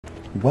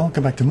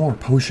Welcome back to more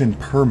Potion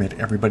Permit,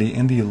 everybody.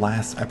 In the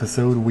last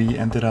episode, we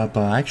ended up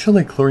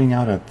actually clearing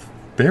out a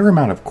fair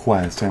amount of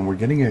quests, and we're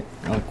getting a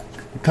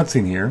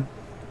cutscene here.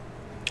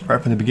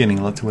 Right from the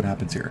beginning, let's see what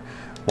happens here.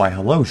 Why,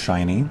 hello,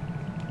 Shiny.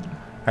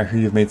 I hear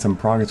you've made some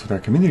progress with our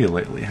community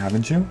lately,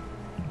 haven't you?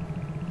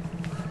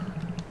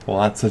 Well,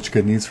 that's such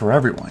good news for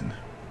everyone.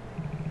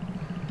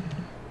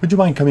 Would you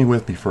mind coming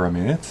with me for a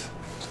minute?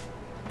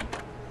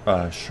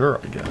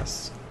 Sure, I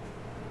guess.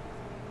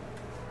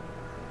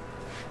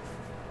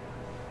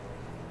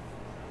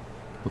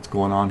 What's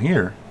going on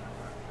here?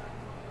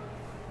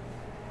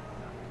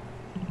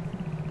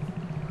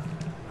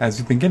 As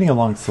you've been getting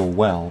along so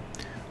well,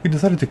 we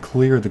decided to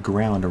clear the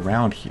ground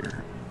around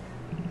here.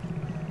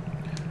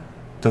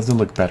 Doesn't it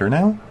look better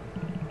now?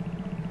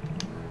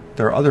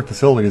 There are other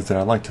facilities that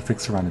I'd like to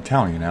fix around the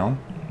town, you know?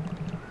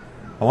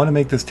 I want to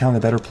make this town a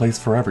better place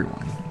for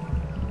everyone.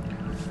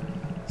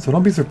 So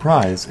don't be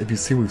surprised if you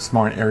see we've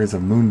smartened areas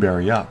of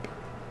Moonberry up.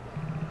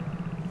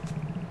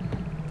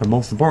 But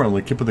most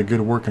importantly, keep up the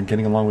good work on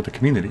getting along with the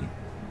community.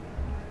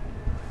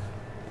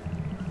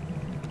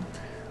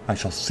 I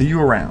shall see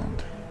you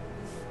around.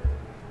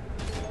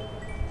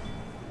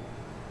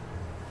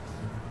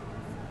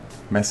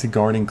 Messy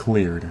garden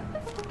cleared.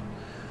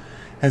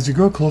 As you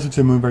grow closer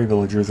to Moonberry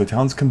villagers, the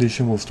town's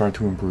condition will start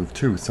to improve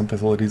too. Some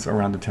facilities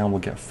around the town will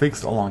get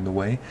fixed along the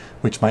way,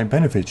 which might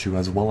benefit you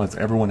as well as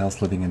everyone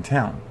else living in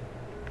town.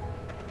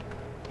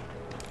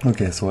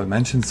 Okay, so it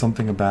mentioned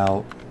something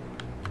about...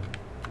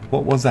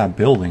 What was that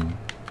building?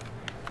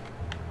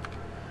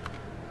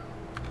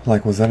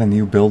 Like, was that a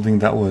new building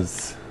that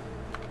was...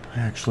 I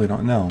actually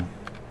don't know.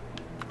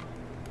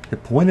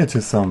 It pointed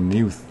to some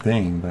new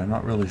thing, but I'm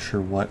not really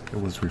sure what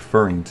it was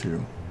referring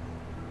to.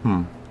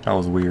 That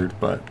was weird,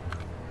 but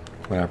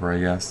whatever, I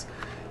guess.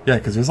 Yeah,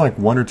 because there's like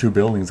one or two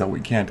buildings that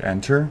we can't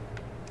enter.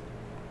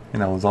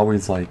 And I was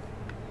always like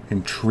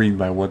intrigued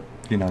by what,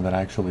 that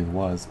actually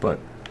was, but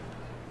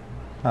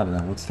I don't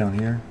know. What's down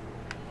here?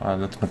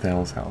 That's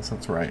Mattheo's house,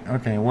 that's right.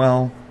 Okay,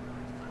 well,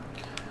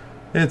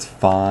 it's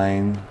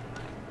fine.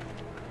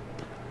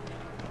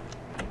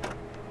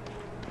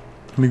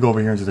 Let me go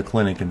over here into the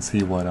clinic and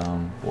see what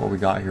we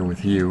got here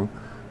with you.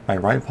 My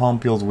right palm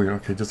feels weird.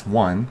 Okay, just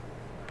one.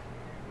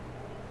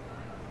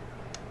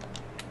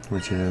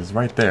 Which is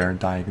right there.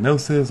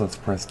 Diagnosis. Let's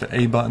press the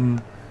A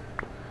button.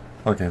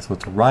 Okay, so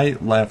it's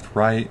right, left,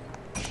 right.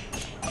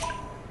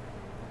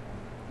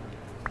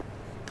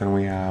 Then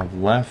we have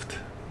left,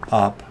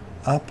 up,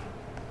 up.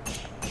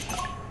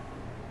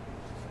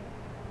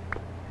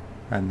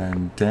 And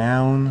then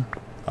down,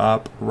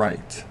 up,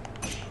 right.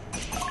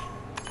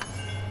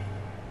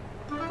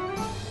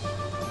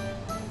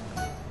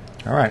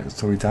 Alright,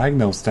 so we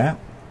diagnosed that.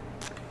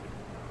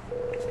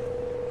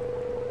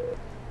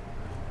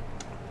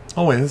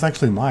 Oh wait, this is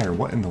actually Meyer.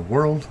 What in the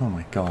world? Oh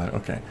my god,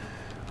 okay.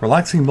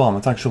 Relaxing Balm,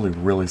 it's actually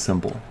really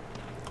simple.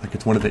 Like,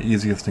 it's one of the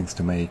easiest things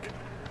to make.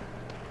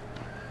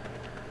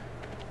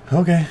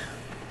 Okay.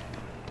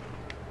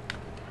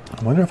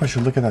 I wonder if I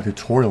should look at that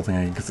tutorial thing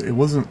again, because it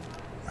wasn't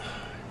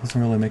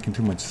really making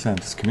too much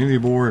sense. Community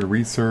board,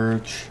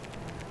 research,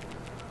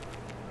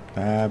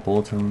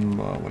 bulletin,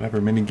 whatever,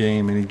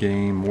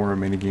 minigame, more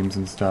minigames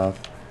and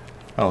stuff.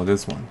 Oh,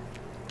 this one.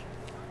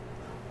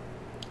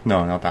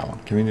 No, not that one.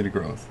 Community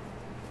growth.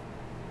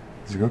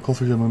 As you go closer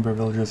to the Moonberry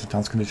villagers, the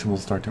town's condition will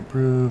start to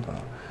improve.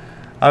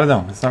 I don't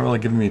know. It's not really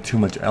giving me too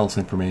much else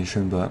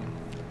information, but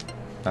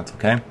that's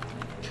okay.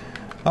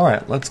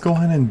 Alright, let's go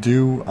ahead and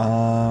do,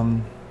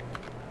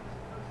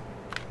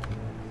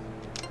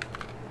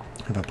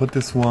 if I put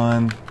this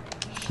one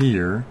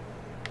here,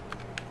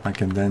 I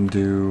can then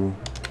do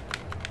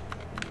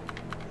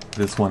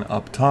this one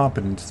up top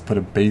and just put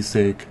a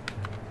basic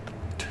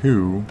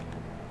 2.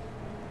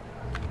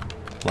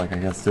 Like, I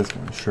guess this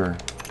one, sure.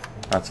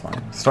 That's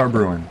fine. Start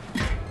brewing.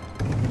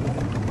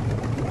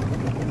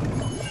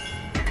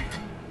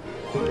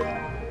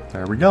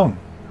 There we go.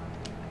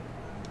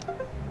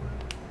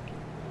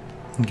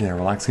 Okay,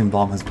 relaxing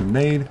balm has been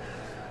made.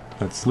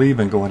 Let's leave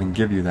and go ahead and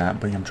give you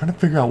that. But I'm trying to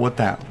figure out what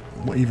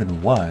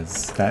even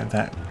was, that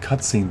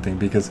cutscene thing,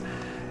 because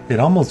it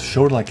almost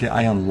showed like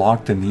I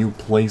unlocked a new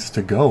place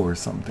to go or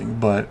something,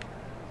 but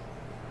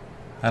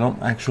I don't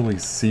actually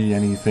see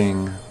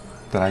anything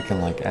that I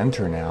can like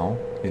enter now,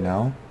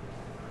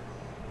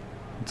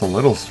 It's a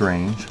little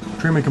strange.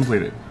 Treatment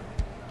completed.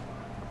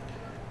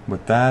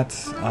 With that,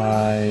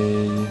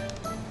 I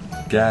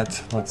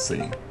get, let's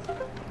see,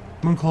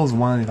 Moonclothes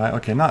 195.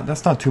 Okay,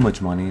 that's not too much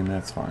money, and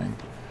that's fine.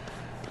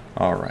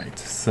 Alright,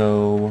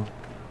 so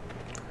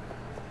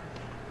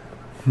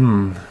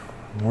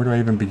where do I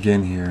even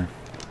begin here?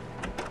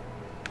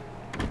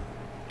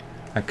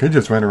 I could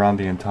just run around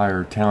the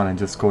entire town and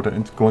just go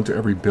into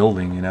every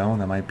building,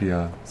 That might be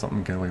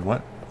something good. Wait,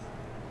 what?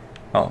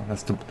 Oh,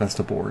 that's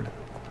the board.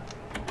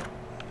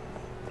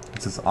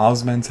 This is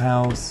Osmond's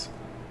house.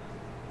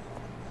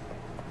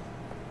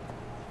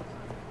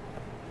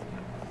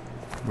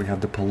 We have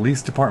the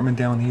police department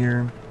down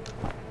here.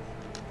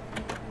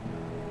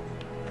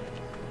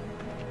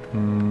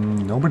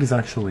 Nobody's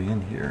actually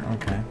in here.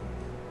 Okay.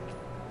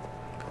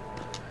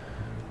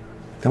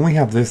 Then we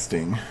have this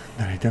thing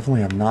that I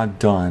definitely have not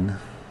done.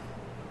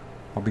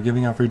 I'll be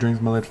giving out free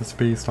drinks. My life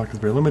space stock is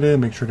very limited.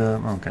 Make sure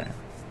to... Okay.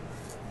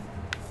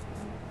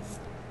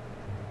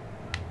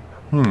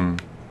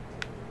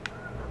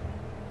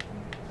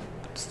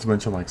 Just a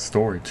bunch of like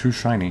story. Too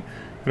shiny.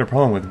 Got a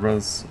problem with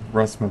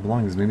Rust My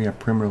Belongings. Maybe a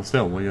Primrose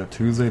Sale. Well, you have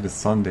Tuesday to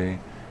Sunday,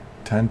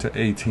 10 to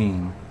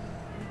 18.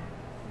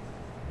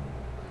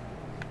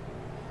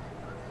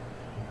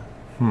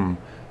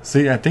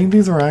 See, I think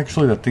these are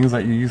actually the things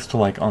that you used to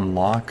like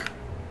unlock.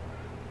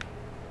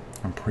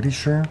 I'm pretty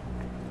sure.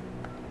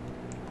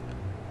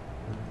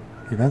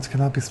 Events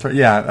cannot be started.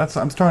 Yeah,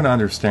 I'm starting to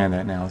understand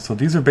that now. So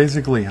these are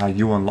basically how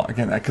you unlock.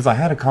 Again, because I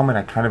had a comment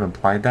that kind of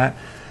implied that,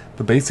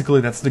 but basically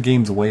that's the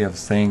game's way of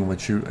saying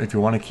what you, if you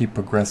want to keep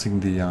progressing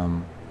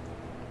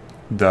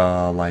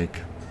the like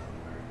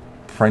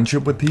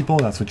friendship with people,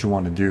 that's what you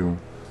want to do,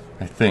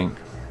 I think.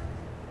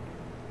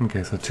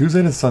 Okay, so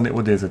Tuesday to Sunday.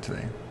 What day is it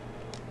today?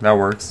 That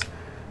works.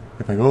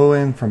 If I go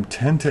in from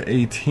 10 to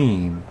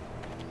 18,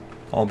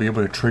 I'll be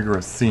able to trigger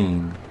a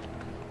scene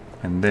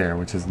in there,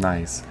 which is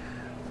nice.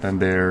 Then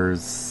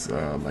there's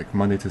like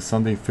Monday to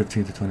Sunday,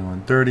 15 to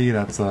 21:30.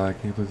 That's can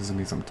you please give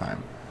me some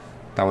time?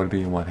 That would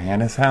be what,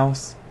 Hannah's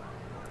house?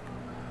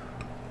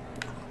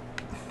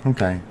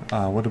 Okay.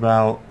 What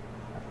about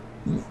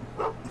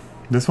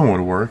this one?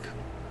 Would work.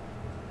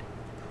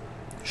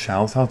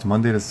 Shao's house,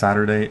 Monday to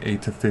Saturday,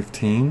 8 to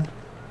 15.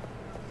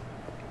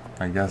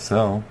 I guess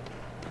so.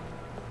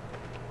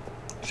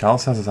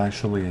 Shao's house is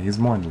actually, he's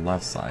more on the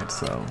left side,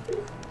 so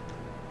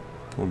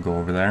we'll go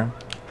over there.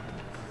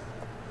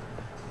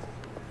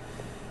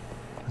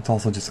 Let's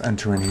also just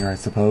enter in here, I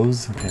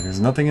suppose. Okay, there's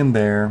nothing in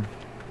there.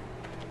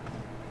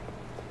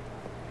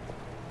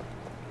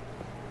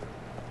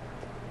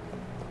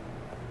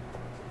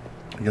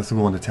 I guess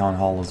we'll go into Town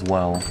Hall as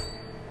well.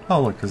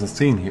 Oh, look, there's a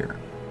scene here.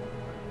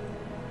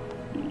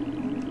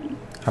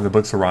 Have the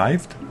books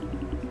arrived?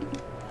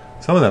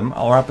 Some of them,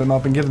 I'll wrap them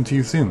up and give them to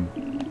you soon.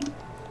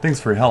 Thanks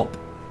for your help.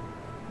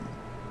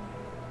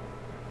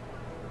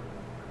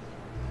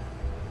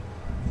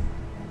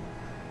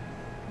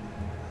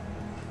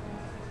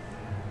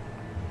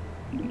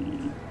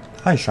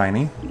 Hi,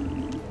 Shiny.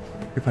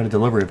 We've had a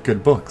delivery of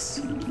good books.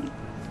 Do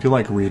you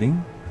like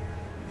reading?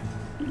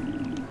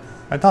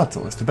 I thought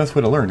so. It's the best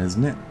way to learn,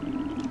 isn't it?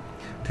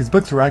 These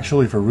books are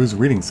actually for Rue's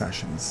reading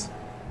sessions.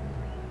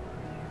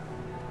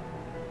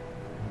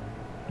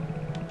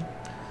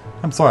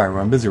 I'm sorry,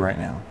 I'm busy right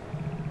now.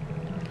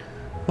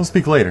 We'll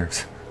speak later.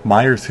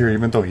 Myers here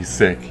even though he's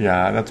sick.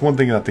 Yeah, that's one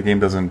thing that the game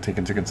doesn't take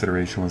into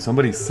consideration. When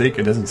somebody's sick,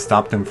 it doesn't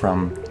stop them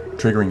from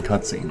triggering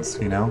cutscenes,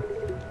 you know?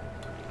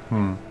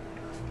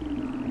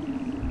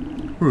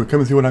 Ooh,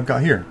 come and see what I've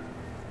got here.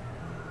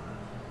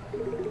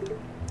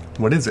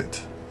 What is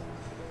it?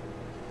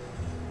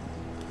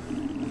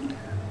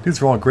 These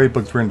are all great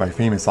books written by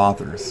famous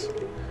authors.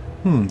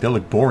 They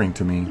look boring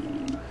to me.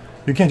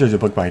 You can't judge a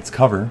book by its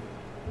cover.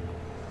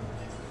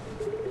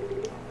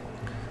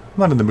 I'm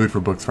not in the mood for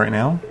books right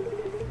now.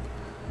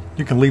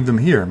 You can leave them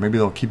here. Maybe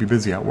they'll keep you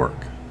busy at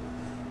work.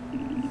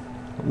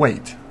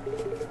 Wait.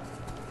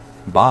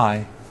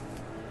 Bye.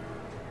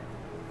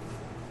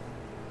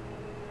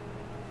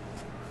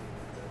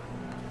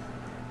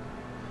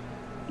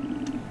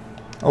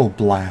 Oh,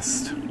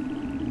 blast.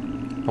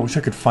 I wish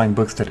I could find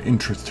books that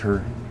interest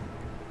her.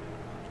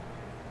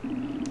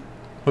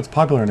 What's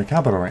popular in the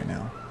capital right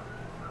now?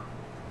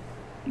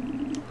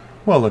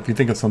 Well, if you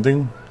think of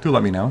something, do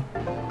let me know.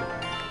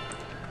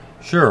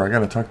 Sure, I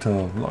gotta talk to...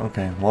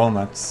 Okay, well,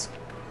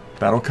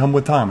 that'll come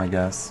with time, I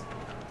guess.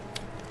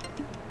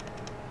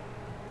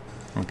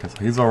 Okay, so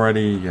he's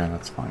already... Yeah,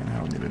 that's fine. I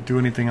don't need to do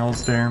anything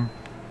else there.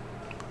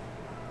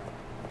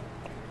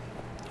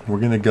 We're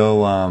gonna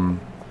go,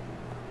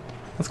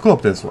 let's go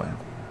up this way.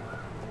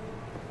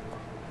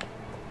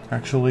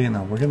 Actually,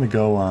 no, we're gonna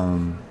go,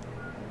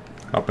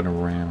 up and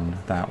around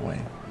that way.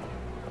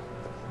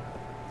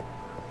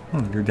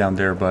 You're down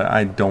there, but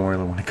I don't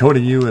really want to go to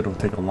you. It'll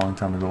take a long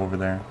time to go over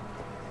there.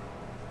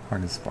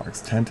 Harness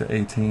Sparks, 10 to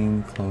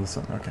 18, close.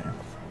 Okay.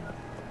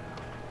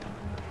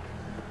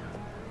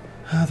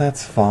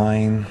 That's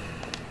fine.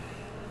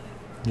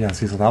 Yeah,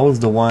 see, so that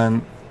was the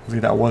one. See,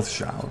 that was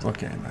Shao's.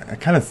 Okay, I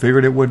kind of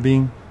figured it would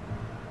be.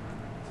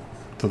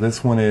 So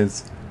this one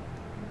is,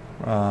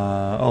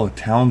 oh,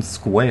 Town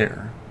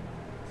Square.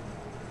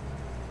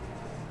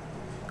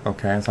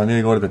 Okay, so I need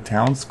to go to the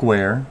Town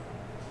Square.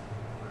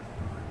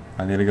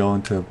 I need to go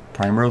into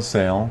Primrose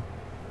Sale.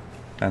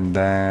 And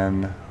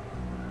then...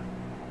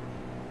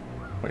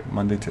 Wait,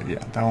 Monday to... Yeah,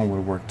 that one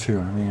would work too.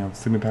 I mean,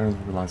 sleeping patterns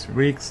for the last few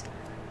weeks.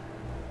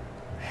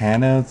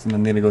 Hannah's, and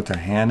then I need to go to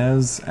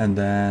Hannah's, and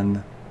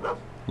then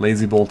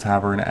Lazy Bowl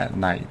Tavern at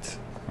night.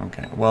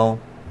 Okay, well...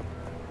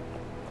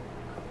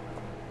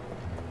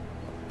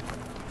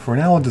 For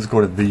now, I'll just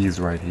go to these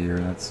right here.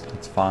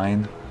 That's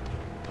fine.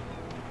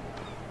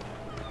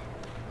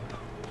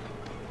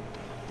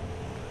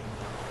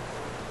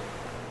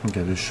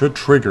 Okay, this should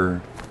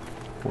trigger...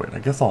 Wait, I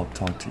guess I'll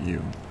talk to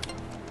you.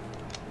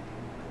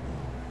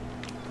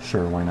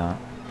 Sure, why not?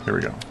 There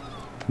we go.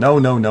 No,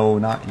 no, no,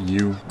 not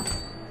you.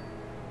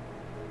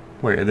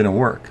 Wait, it didn't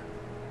work.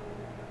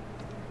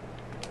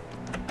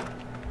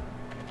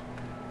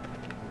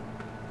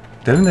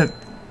 Didn't it?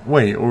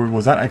 Wait, or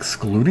was that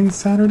excluding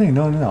Saturday?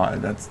 No.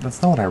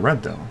 That's not what I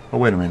read though. Oh,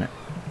 wait a minute.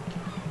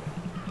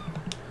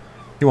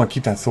 You want to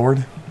keep that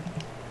sword?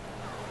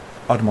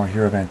 Audemars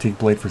here of Antique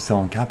Blade for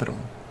sale in Capital.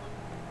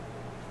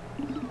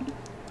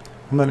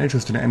 I'm not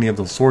interested in any of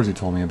those swords you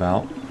told me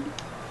about.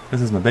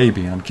 This is my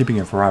baby, and I'm keeping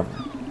it forever.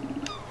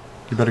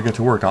 You better get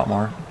to work,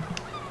 Audemars.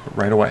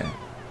 Right away.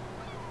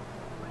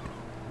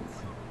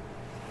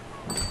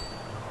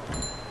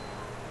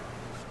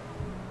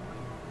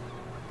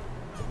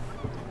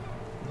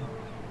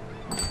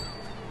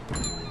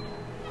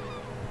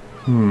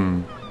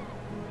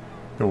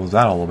 What was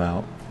that all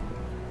about?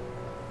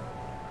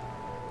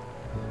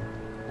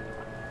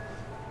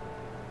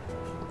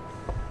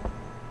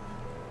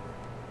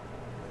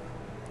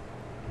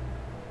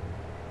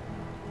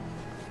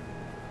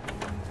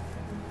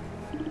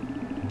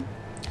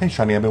 Hey,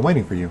 Shiny, I've been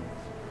waiting for you.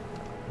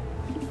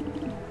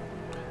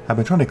 I've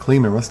been trying to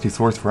clean my rusty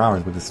swords for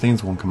hours, but the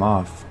stains won't come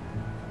off.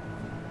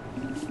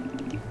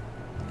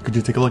 Could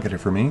you take a look at it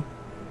for me?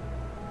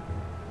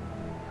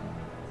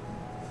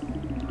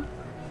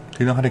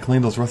 Do you know how to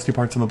clean those rusty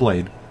parts on the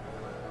blade?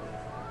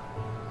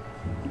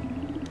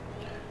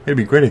 It'd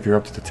be great if you're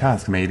up to the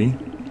task, matey.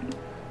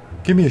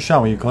 Give me a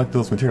shot when you collect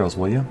those materials,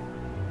 will you?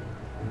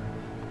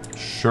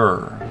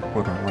 Sure.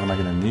 What am I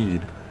gonna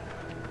need?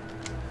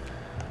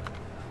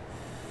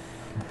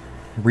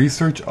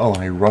 Research? Oh,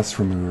 a rust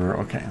remover.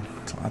 Okay.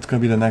 So that's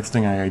gonna be the next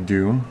thing I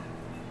do.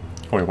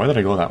 Oh wait, why did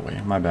I go that way?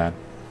 My bad.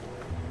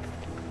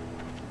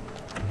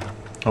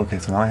 Okay,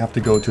 so now I have to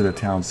go to the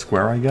town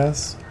square, I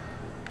guess.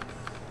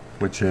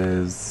 Which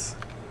is...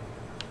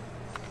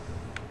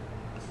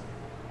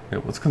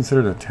 Wait, what's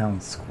considered a town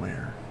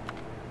square?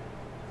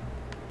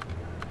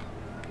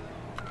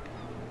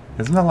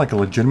 Isn't that like a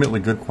legitimately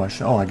good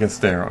question? Oh, I guess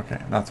there.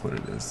 Okay, that's what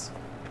it is.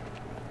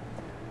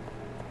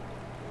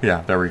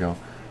 Yeah, there we go.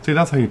 See,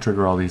 that's how you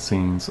trigger all these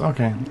scenes.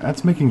 Okay,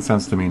 that's making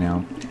sense to me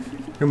now.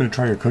 You want me to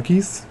try your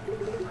cookies?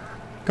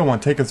 Go on,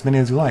 take as many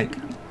as you like.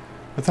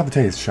 Let's have a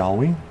taste, shall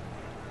we?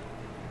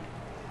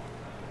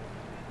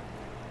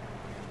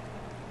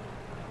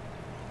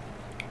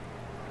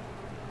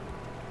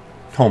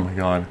 Oh my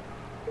god.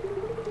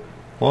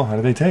 Well, how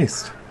do they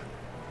taste?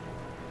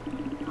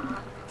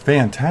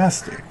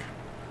 Fantastic.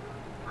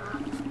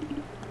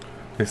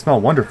 They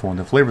smell wonderful and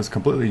the flavor is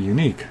completely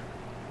unique.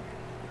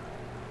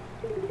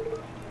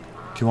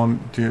 Do you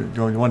want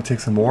to take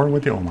some more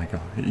with you? Oh my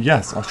god.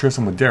 Yes, I'll share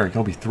some with Derek.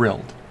 He'll be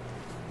thrilled.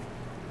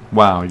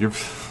 Wow, you're...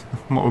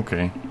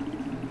 okay.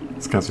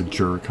 This guy's a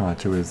jerk, huh,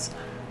 to his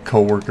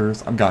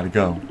co-workers. I've got to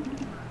go.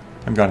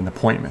 I've got an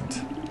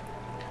appointment.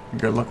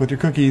 Good luck with your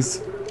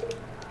cookies.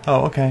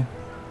 Oh, okay.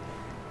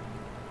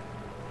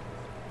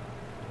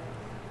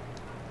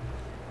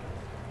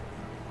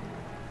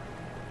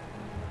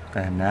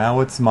 And now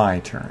it's my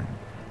turn.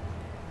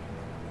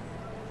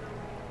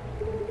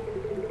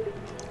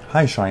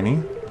 Hi,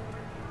 Shiny.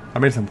 I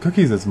made some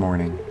cookies this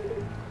morning.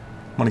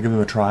 Want to give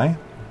them a try?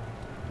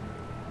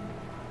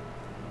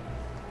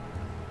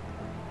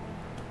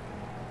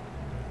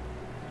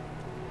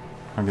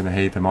 I'm gonna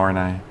hate them, aren't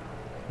I?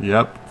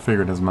 Yep,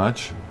 figured as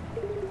much.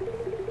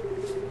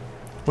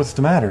 What's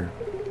the matter?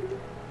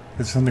 Is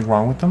there something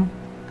wrong with them?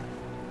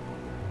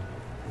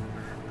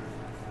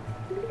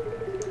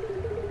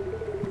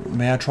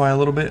 May I try a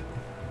little bit?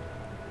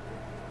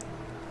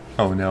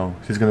 Oh no,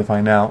 she's gonna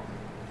find out.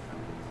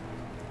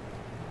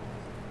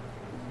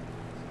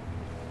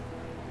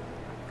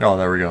 Oh,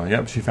 there we go.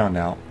 Yep, she found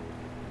out.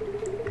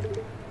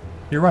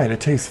 You're right, it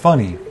tastes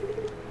funny.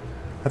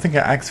 I think I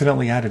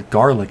accidentally added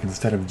garlic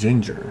instead of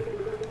ginger.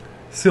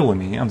 Silly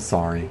me, I'm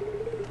sorry.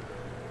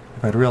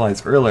 If I'd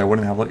realized earlier, I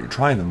wouldn't have let you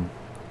try them.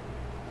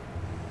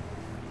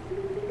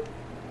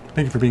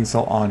 Thank you for being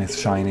so honest,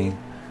 Shiny.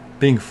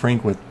 Being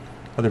frank with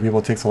other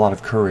people takes a lot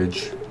of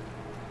courage.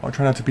 I'll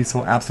try not to be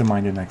so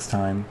absent-minded next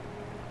time.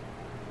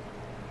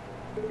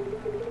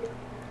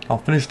 I'll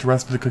finish the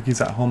rest of the cookies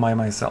at home by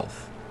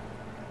myself.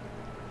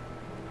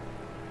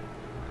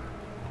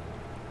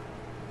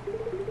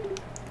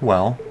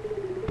 Well,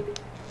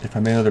 if I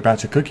made another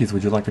batch of cookies,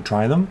 would you like to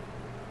try them?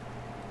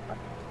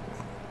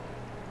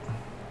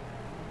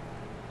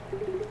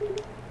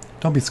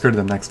 Don't be scared of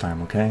them next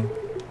time, okay?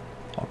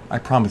 I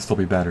promise they'll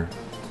be better.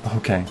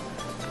 Okay.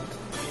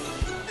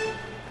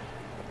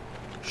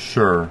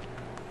 Sure.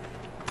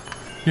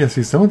 Yeah,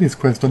 see, some of these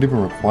quests don't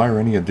even require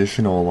any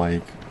additional,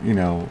 like, you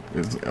know,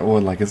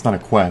 it's not a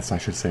quest, I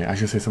should say. I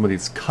should say some of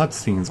these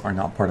cutscenes are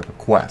not part of a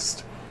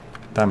quest.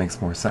 That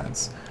makes more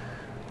sense.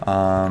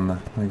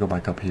 Let me go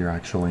back up here,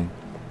 actually.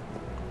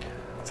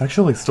 It's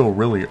actually still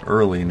really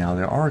early now.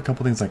 There are a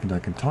couple things I can do. I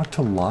can talk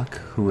to Luck,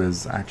 who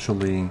is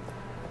actually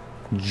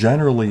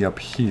generally up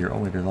here. Oh,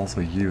 wait, there's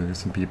also you. There's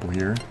some people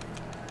here.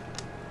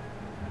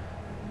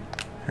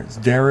 There's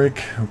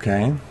Derek.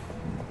 Okay.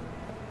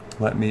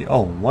 Let me...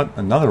 Oh, what?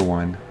 Another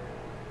one.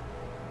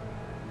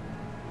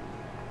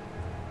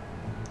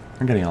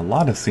 I'm getting a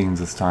lot of scenes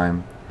this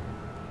time.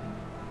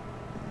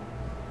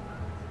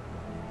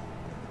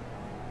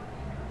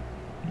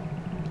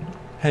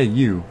 Hey,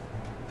 you.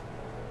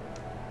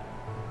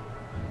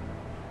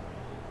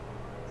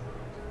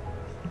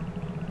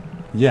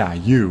 Yeah,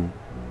 you.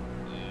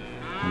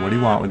 What do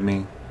you want with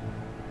me?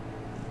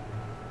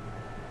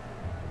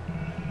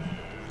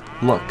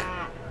 Look.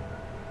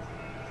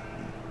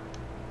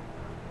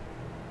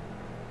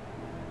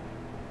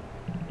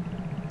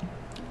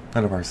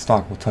 None of our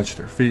stock will touch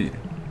their feed.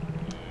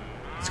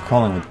 It's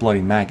crawling with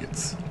bloody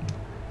maggots.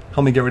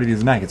 Help me get rid of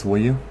these maggots, will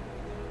you?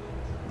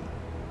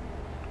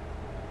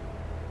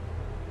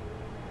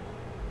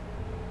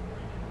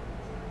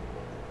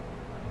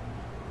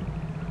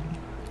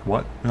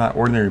 What? They're not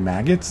ordinary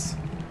maggots?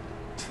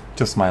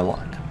 Just my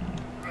luck.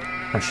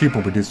 Our sheep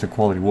will produce a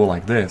quality wool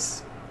like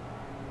this.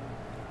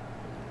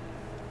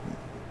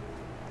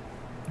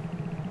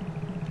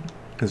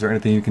 Is there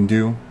anything you can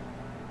do?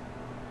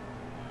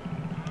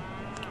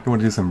 You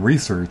want to do some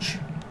research?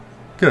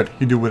 Good,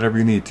 you do whatever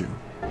you need to.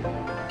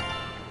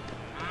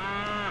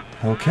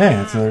 Okay,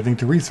 that's another thing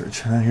to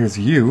research. Here's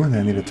you that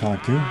I need to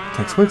talk to.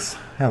 Textbooks.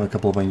 I have a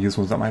couple of unused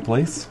ones at my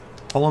place.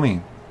 Follow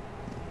me.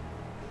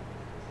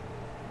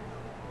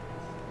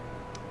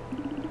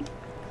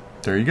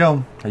 There you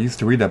go. I used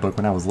to read that book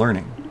when I was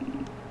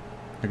learning.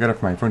 I got it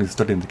from my friend who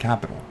studied in the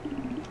capital.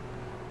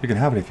 You can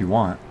have it if you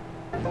want.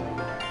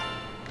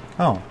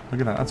 Oh, look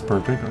at that. That's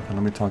perfect. Okay,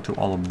 let me talk to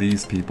all of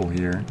these people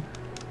here.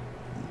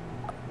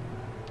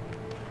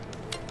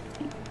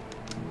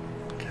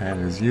 Okay,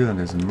 there's you, then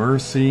there's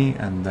Mercy,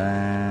 and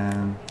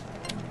then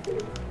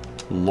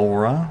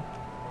Laura.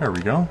 There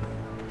we go.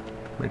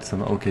 Made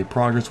some okay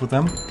progress with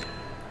them.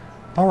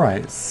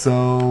 Alright,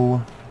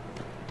 so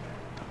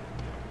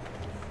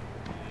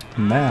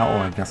now,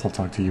 I guess I'll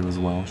talk to you as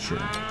well, sure.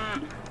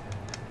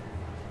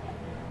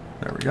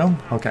 There we go,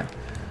 okay.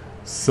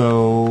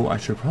 So, I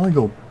should probably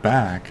go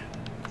back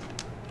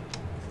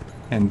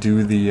and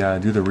do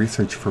the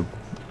research for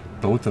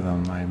both of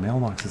them. My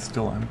mailbox is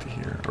still empty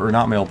here. Or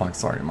not mailbox,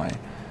 sorry, my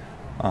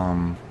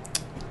but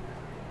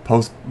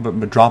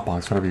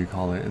Dropbox, whatever you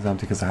call it, is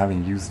empty because I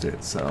haven't used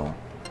it, so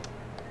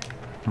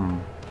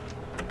I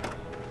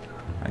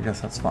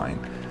guess that's fine.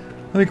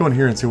 Let me go in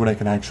here and see what I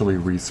can actually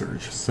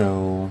research.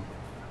 So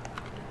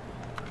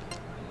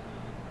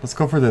let's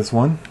go for this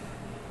one.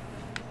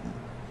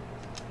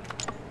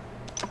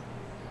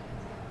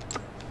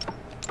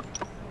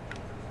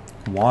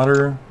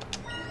 Water.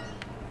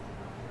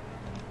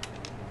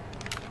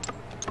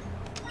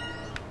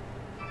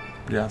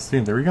 Yeah, see,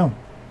 there we go.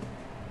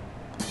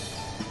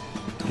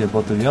 Get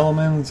both of the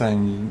elements,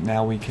 and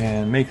now we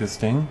can make this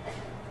thing.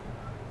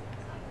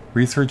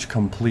 Research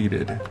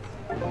completed.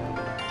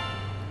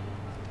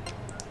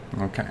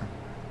 Okay.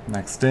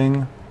 Next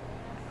thing.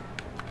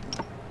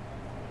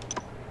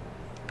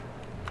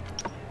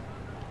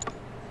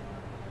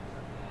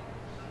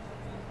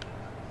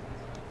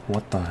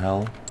 What the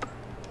hell?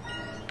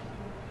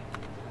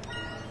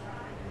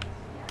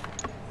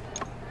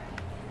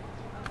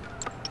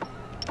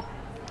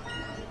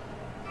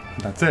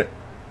 That's it.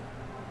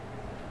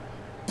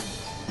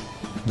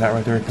 That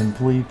right there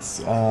completes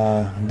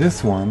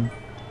this one.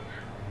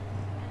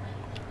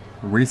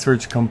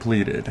 Research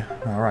completed.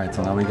 Alright,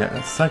 so now we get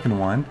a second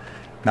one.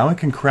 Now we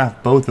can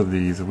craft both of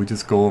these if we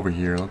just go over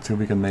here. Let's see if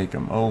we can make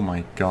them. Oh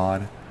my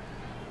god.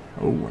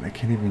 Oh, and I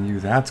can't even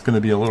use that. That's going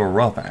to be a little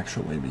rough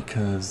actually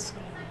because...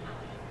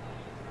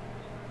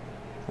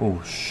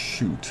 Oh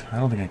shoot. I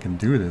don't think I can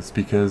do this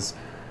because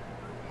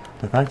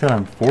the fact that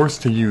I'm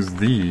forced to use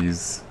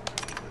these...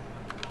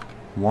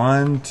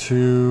 1,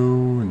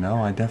 2...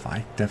 No, I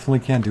definitely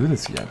can't do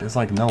this yet. There's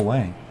like no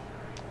way.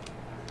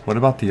 What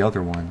about the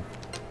other one?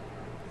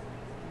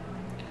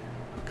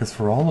 Because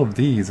for all of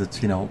these,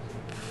 it's, you know,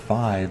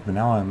 5, but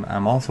now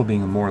I'm also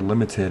being more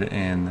limited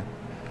in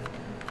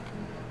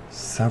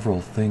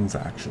several things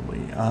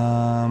actually.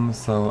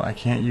 So I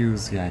can't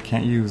use, I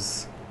can't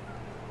use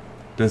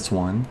this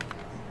one.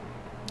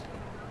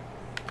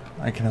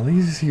 I can at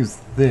least use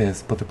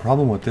this, but the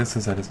problem with this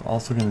is that it's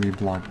also going to be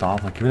blocked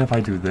off. Like, even if I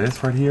do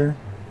this right here,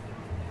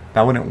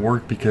 that wouldn't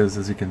work because,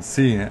 as you can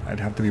see, I'd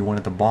have to be 1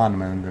 at the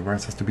bottom and the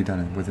rest has to be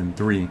done within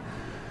 3.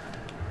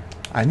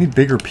 I need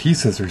bigger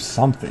pieces or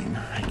something.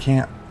 I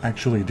can't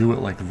actually do it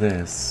like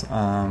this.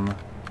 Yeah,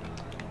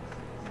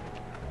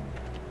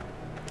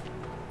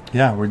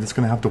 we're just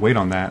going to have to wait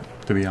on that,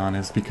 to be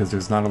honest, because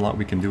there's not a lot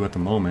we can do at the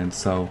moment,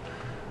 so...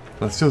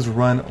 Let's just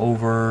run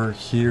over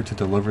here to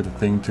deliver the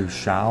thing to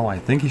Shao. I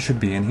think he should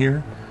be in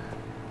here.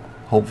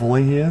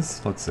 Hopefully he is.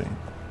 Let's see.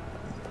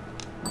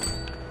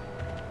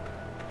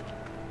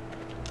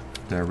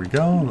 There we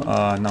go.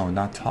 No,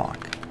 not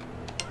talk.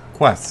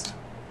 Quest.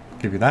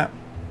 Give you that.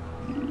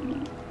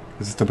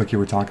 Is this the book you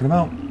were talking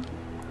about?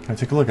 Can I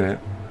take a look at it?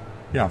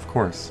 Yeah, of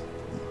course.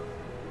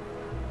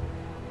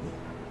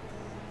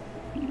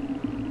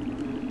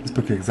 This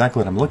book is exactly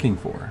what I'm looking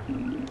for.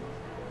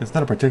 It's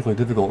not a particularly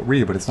difficult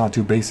read, but it's not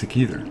too basic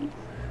either.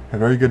 A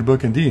very good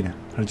book indeed.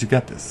 How did you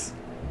get this?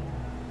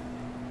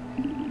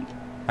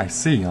 I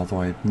see,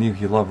 although I knew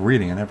he loved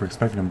reading, I never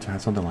expected him to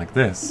have something like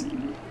this.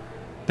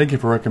 Thank you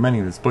for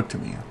recommending this book to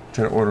me. I'll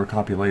try to order a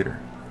copy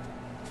later.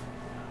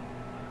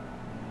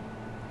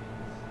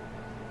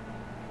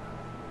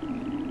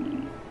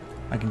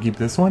 I can keep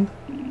this one?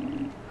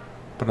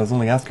 But I was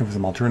only asking for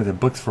some alternative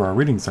books for our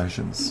reading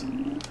sessions.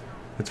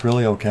 It's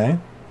really okay?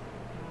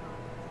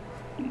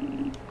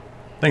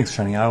 Thanks,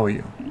 Shiny, I owe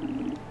you.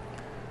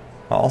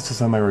 I'll also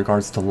send my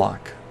regards to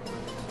Locke.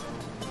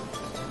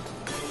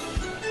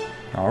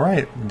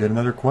 Alright, we did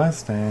another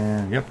quest,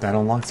 and yep, that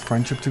unlocks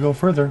friendship to go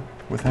further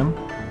with him.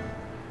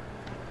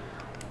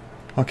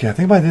 Okay, I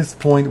think by this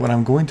point what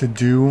I'm going to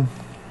do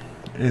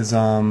is,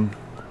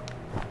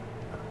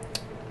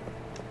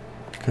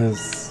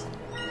 because,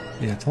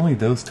 yeah, it's only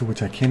those two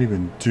which I can't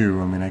even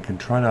do. I mean, I can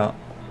try to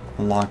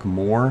unlock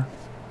more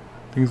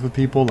things with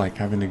people, like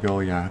having to go,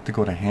 yeah, I have to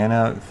go to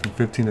Hannah from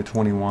 15 to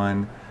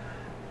 21,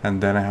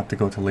 and then I have to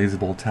go to Lazy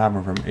Bowl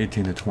Tavern from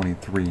 18 to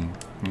 23.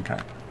 Okay.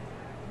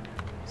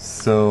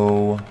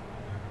 So,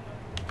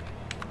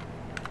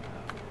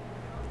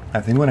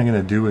 I think what I'm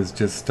going to do is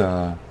just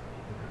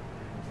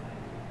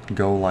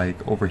go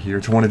like over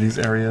here to one of these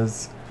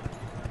areas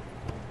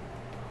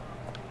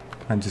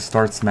and just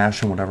start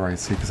smashing whatever I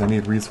see, because I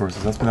need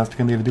resources. That's what I'm going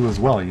to need to do as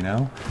well, you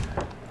know?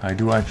 I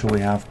do actually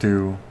have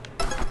to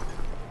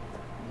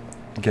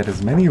get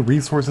as many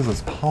resources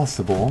as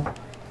possible.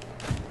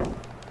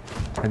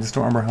 I just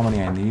don't remember how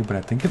many I need, but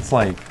I think it's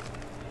like...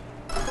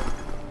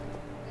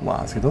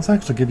 Wow, see, those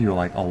actually give you,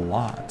 like, a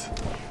lot.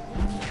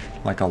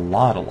 Like, a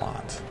lot.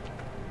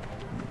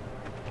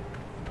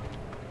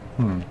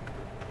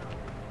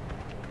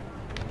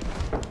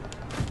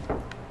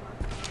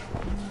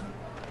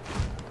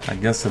 I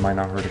guess it might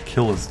not hurt to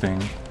kill this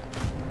thing.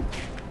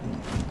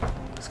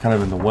 It's kind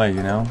of in the way,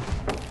 you know?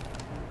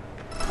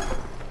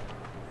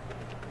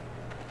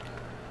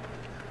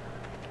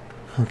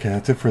 Okay,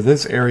 that's it for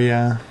this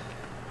area.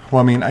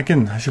 Well, I mean,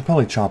 I should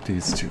probably chop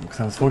these two, because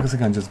I was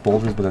focusing on just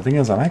boulders, but the thing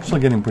is, I'm actually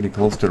getting pretty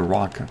close to the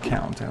rock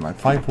count. I'm at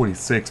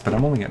 546, but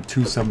I'm only at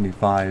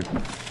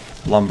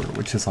 275 lumber,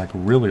 which is, like,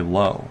 really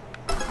low.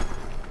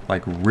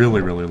 Like,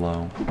 really, really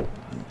low.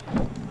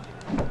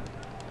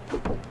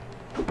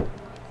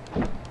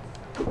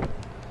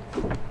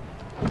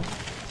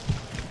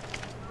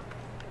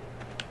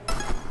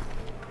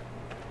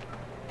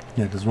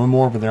 Yeah, there's one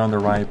more over there on the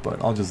right,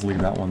 but I'll just leave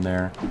that one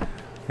there.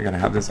 I gotta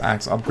have this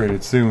axe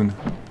upgraded soon.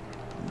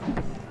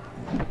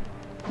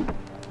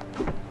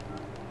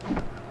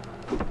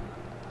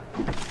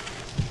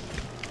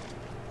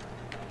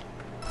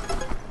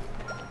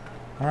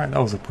 Alright, that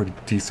was a pretty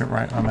decent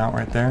amount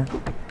right there.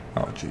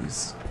 Oh,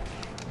 jeez.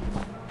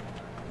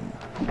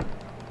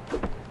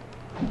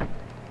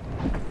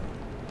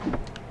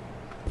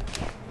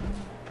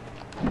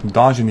 I'm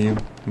dodging you.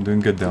 I'm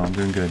doing good, though. I'm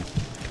doing good.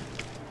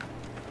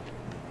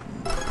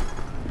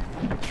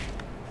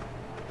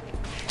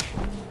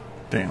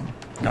 Damn.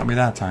 Got me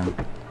that time.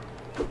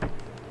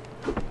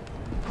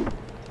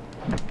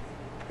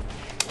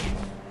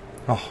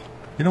 Oh,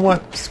 you know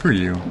what? Screw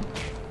you.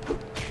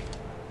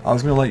 I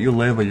was gonna let you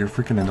live, but you're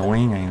freaking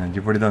annoying, and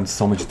you've already done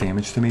so much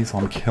damage to me, so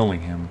I'm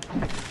killing him.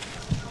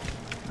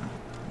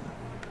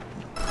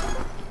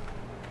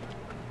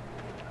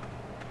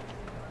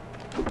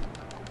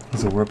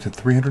 So we're up to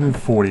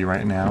 340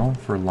 right now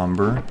for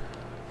lumber.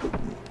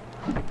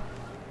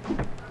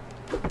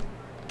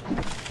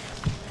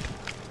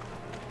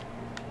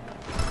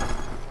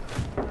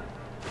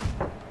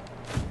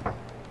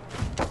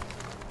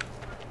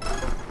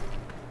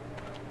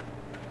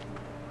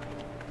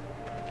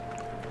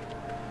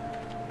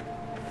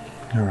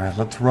 Alright,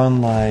 let's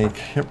run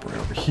like, yep, right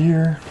over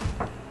here.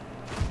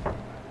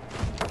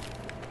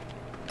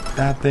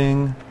 That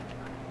thing.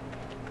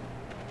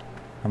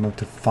 I'm up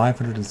to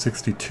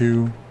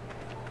 562.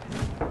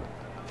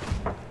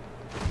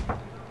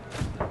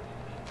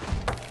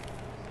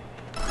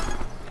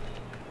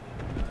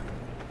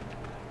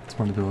 Just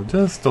want to do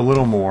just a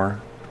little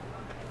more.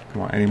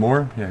 Come on, any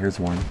more? Yeah, here's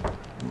one.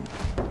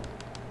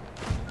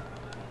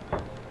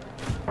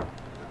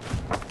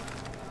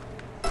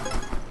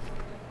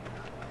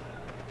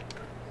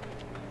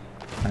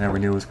 I never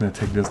knew it was going to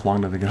take this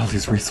long to get all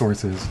these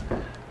resources.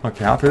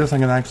 Okay, after this I'm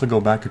going to actually go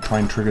back to try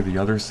and trigger the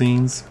other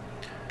scenes.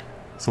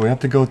 So we have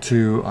to go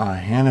to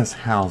Hannah's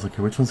house.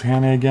 Okay, which one's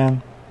Hannah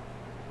again?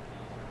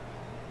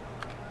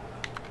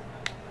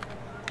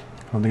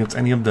 I don't think it's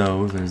any of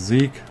those. There's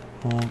Zeke,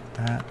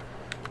 that.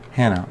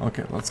 Hannah.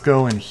 Okay, let's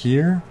go in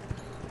here.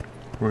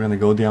 We're going to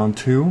go down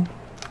to...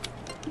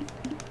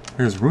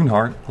 Here's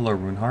Runeheart. Hello,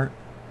 Runeheart.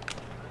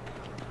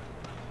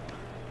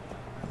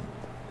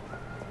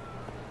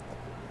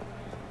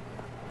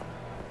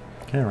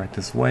 Okay, right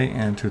this way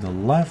and to the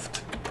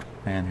left.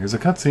 And here's a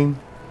cutscene.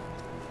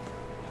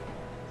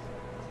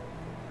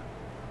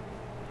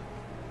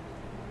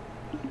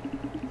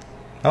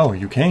 Oh,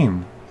 you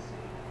came.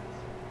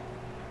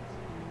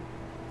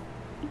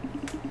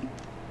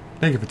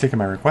 Thank you for taking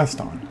my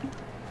request on.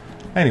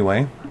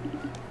 Anyway,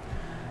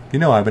 you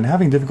know, I've been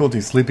having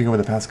difficulty sleeping over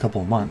the past couple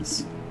of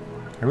months.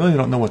 I really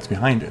don't know what's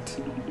behind it.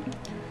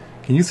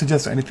 Can you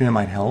suggest anything that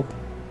might help?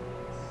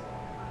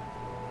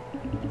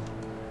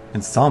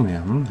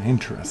 Insomnia,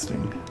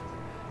 interesting.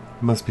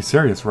 It must be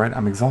serious, right?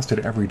 I'm exhausted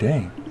every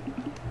day.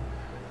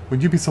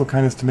 Would you be so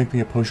kind as to make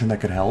me a potion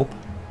that could help?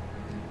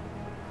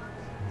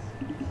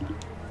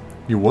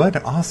 You would?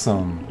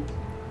 Awesome.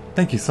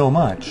 Thank you so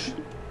much.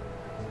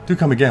 Do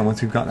come again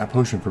once you've got that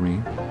potion for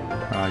me.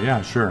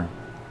 Yeah, sure.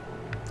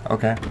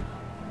 Okay.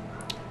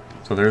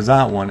 So there's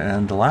that one,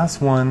 and the last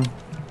one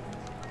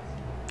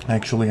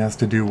actually has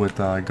to do with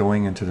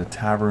going into the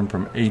tavern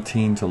from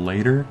 18 to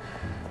later.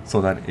 So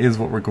that is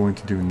what we're going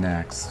to do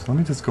next. So let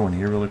me just go in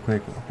here really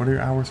quick. What are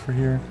your hours for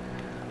here?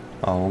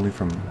 Oh, only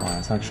from... Wow,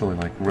 it's actually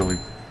like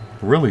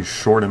really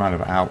short amount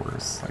of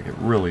hours. Like it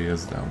really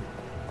is though.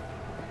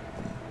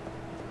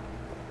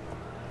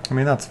 I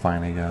mean, that's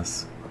fine, I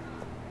guess.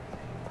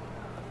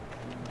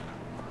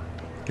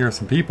 Here are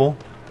some people.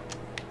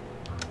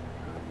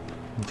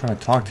 I'm trying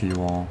to talk to you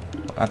all.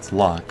 Well, that's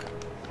luck.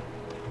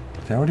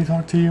 Did I already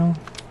talk to you?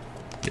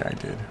 Yeah, I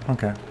did.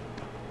 Okay.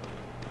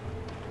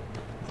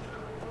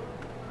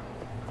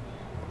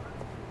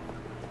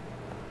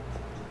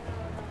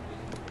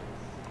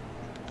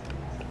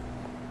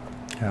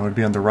 That would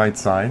be on the right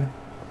side.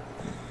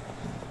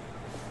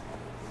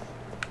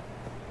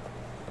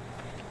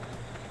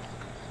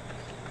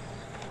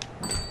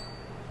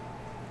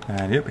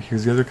 And yep,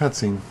 here's the other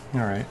cutscene.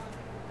 Alright.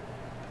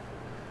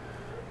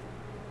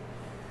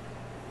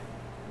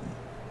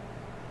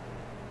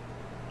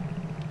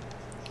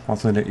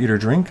 Want something to eat or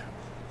drink?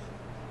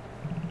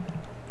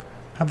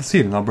 Have a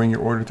seat and I'll bring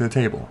your order to the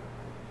table.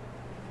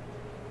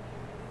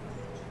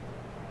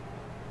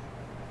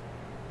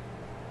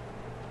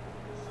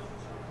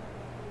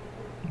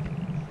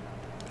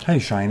 Hey,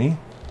 Shiny.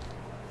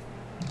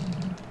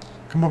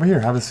 Come over here,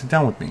 have a sit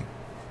down with me.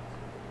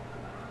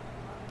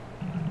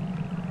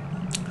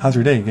 How's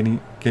your day?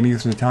 Getting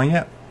used to the town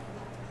yet?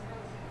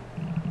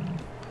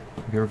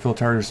 If you ever feel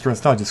tired or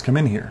stressed out, just come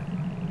in here.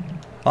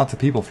 Lots of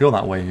people feel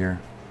that way here.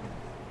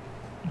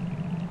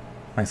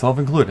 Myself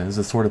included. This is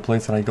the sort of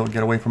place that I don't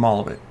get away from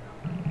all of it.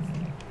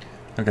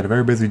 I've got a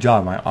very busy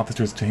job, my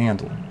officers to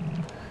handle.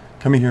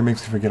 Coming here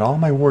makes me forget all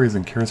my worries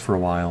and cares for a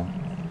while.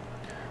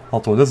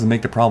 Although it doesn't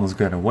make the problems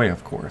go away,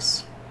 of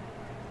course.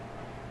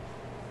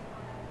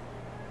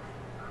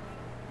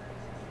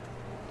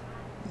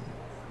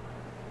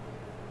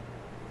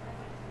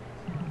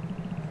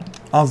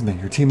 Ozma,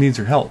 your team needs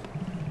your help.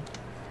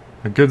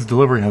 A goods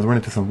delivery has run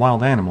into some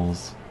wild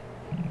animals.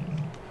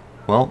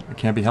 Well, it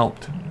can't be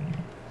helped.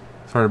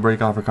 Sorry to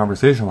break off a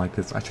conversation like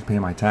this. I should pay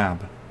my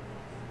tab.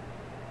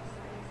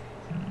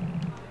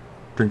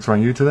 Drinks are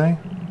on you today?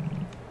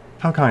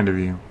 How kind of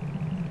you.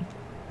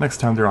 Next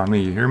time they're on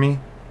me, you hear me?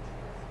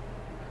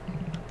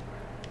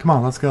 Come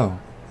on, let's go.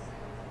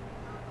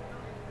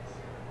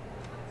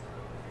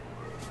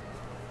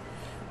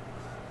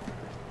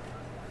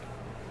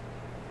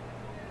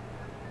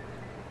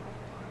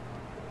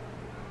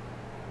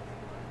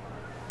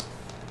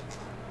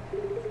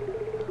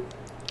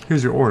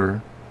 Here's your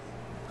order.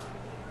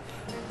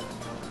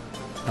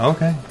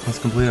 Okay, let's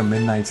complete a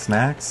midnight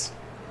snacks.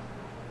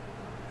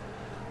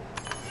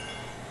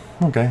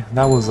 Okay,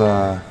 that was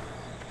a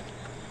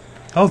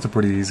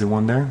pretty easy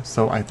one there.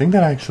 So I think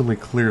that actually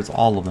clears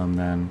all of them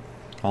then.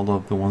 All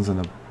of the ones in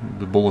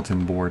the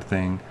bulletin board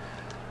thing.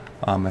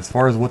 As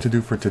far as what to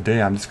do for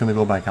today, I'm just going to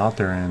go back out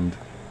there and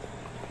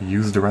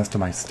use the rest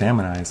of my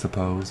stamina, I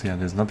suppose. Yeah,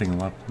 there's nothing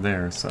left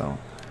there, so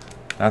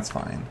that's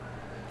fine.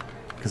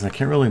 Because I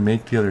can't really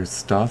make the other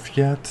stuff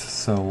yet,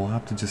 so we'll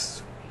have to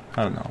just,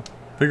 I don't know,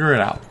 figure it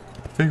out.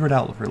 Figure it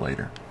out for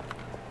later.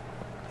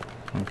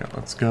 Okay,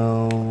 let's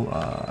go.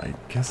 I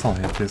guess I'll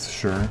hit this,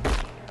 sure.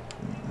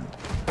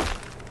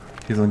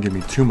 He doesn't give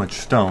me too much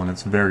stone,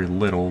 it's very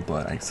little,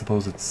 but I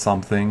suppose it's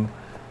something.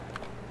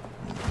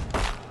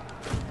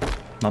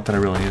 Not that I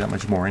really need that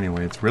much more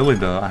anyway. It's really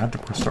I have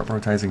to start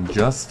prioritizing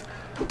just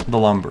the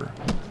lumber.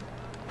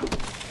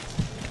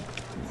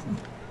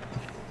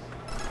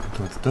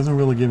 So it doesn't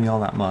really give me all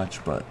that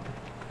much, but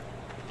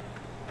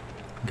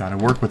gotta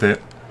work with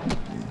it.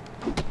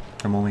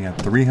 I'm only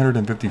at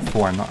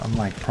 354. I'm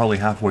like probably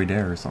halfway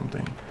there or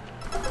something.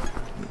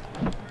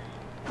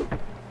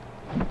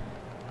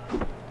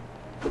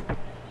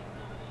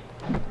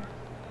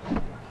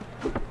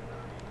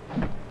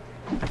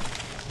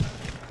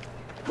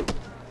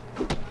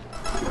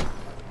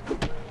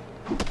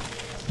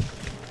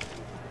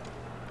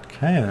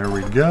 Okay, there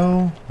we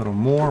go. A little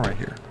more right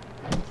here.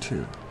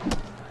 2.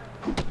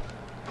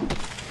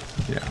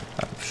 Yeah,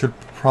 that should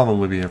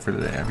probably be it for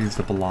today. I've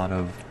used up a lot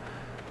of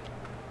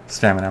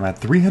stamina. I'm at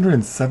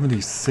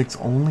 376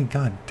 only.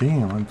 God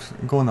damn, I'm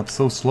going up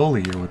so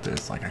slowly here with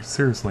this. Like, I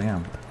seriously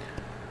am.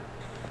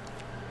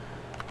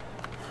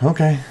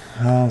 Okay,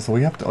 so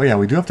we have to... Oh yeah,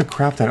 we do have to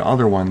craft that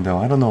other one, though.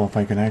 I don't know if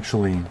I can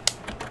actually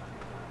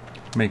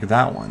make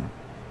that one.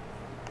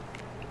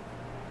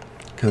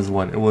 Because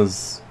what, it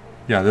was...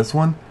 Yeah, this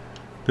one?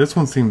 This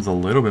one seems a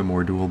little bit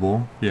more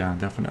doable. Yeah,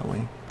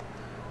 definitely.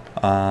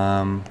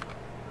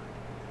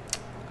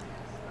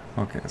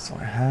 Okay, so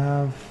I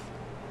have...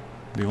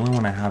 The only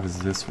one I have is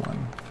this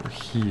one for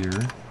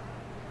here.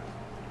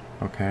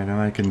 Okay, then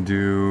I can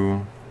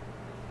do...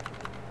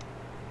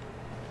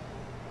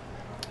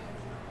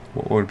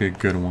 What would be a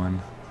good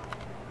one?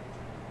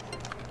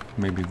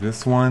 Maybe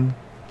this one.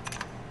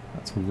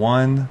 That's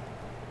 1.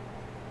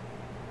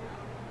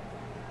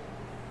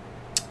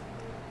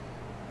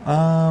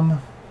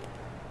 Um,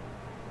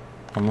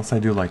 unless I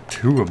do like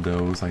 2 of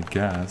those, I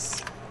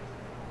guess.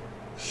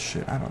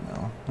 Shit, I don't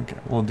know. Okay,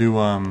 we'll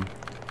do,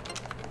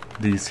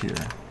 these here.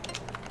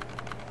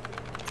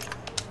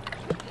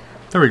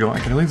 There we go, I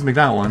can at least make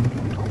that one.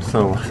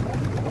 So,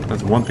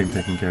 that's one thing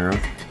taken care of.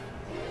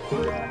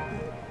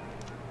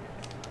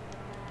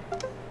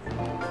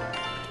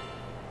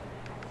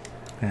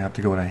 I have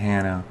to go to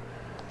Hannah.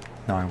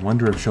 Now, I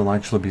wonder if she'll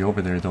actually be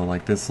over there, though,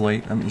 like this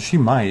late. I mean, she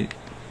might.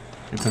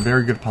 It's a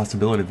very good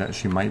possibility that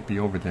she might be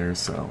over there,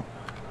 so...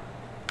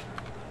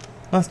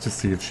 let's just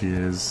see if she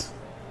is.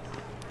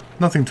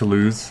 Nothing to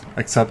lose,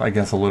 except, I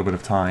guess, a little bit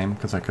of time,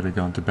 because I could have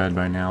gone to bed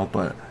by now,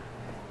 but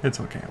it's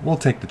okay. We'll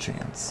take the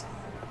chance.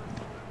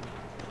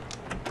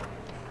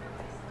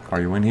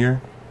 Are you in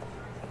here?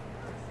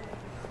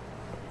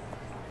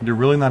 You're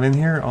really not in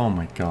here? Oh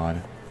my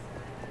god.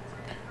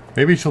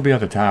 Maybe she'll be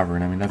at the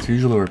tavern. I mean, that's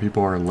usually where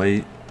people are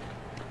late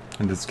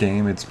in this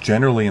game. It's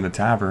generally in the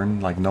tavern,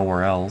 like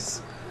nowhere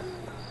else.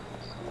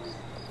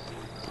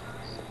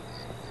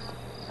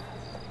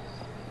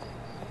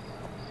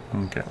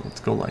 Okay, let's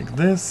go like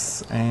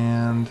this,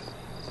 and...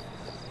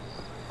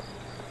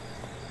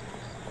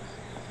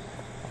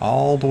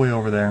 all the way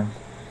over there.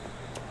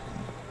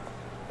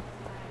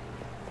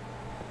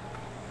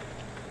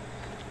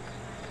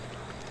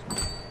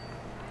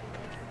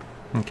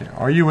 Okay,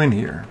 are you in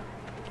here?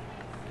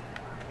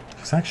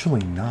 She's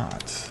actually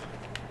not.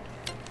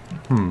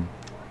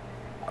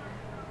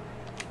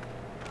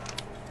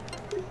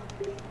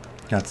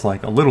 That's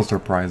like a little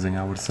surprising,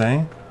 I would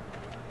say.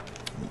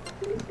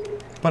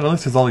 But at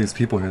least there's all these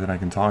people here that I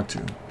can talk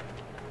to.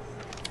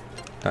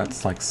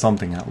 That's like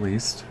something at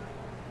least.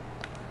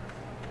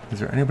 Is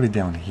there anybody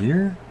down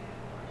here?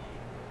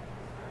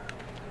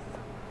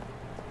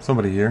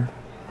 Somebody here.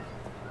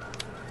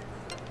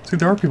 See,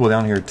 there are people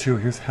down here too.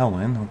 Here's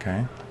Helen,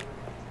 okay.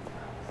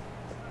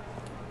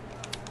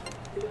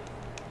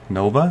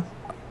 Nova?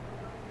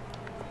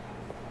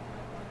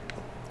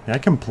 Yeah, I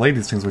can play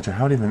these things, which I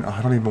don't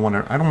even want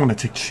to, I don't want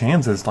to take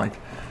chances, like,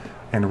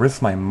 and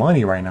risk my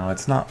money right now.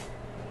 It's not,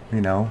 you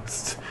know,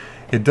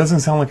 it doesn't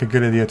sound like a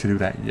good idea to do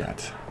that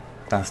yet.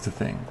 That's the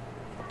thing.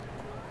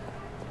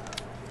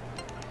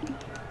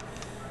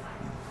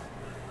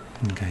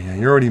 Okay, yeah,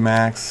 you're already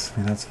max. I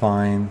mean, that's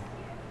fine.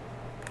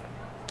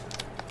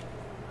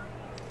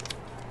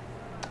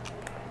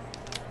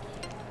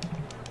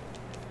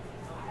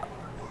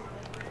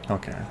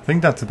 Okay, I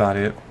think that's about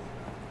it.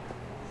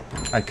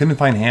 I couldn't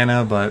find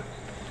Hannah, but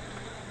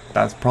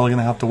that's probably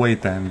gonna have to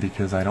wait then,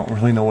 because I don't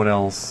really know what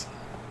else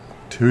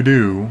to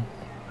do.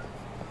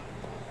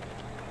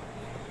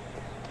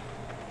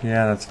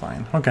 Yeah, that's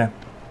fine. Okay.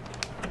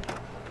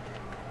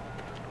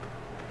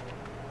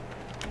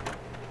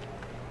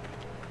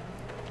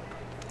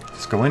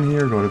 Just go in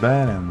here, go to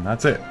bed, and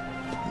that's it.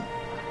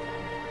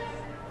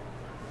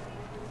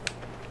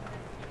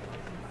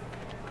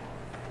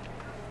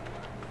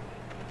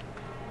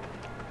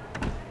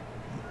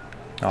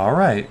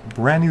 Alright,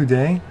 brand new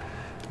day.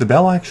 The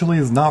bell actually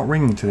is not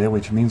ringing today,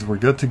 which means we're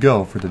good to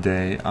go for the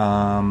day.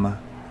 I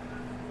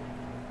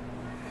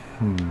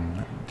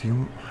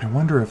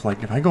wonder if,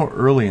 like, if I go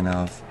early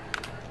enough,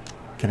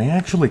 can I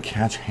actually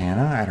catch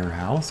Hannah at her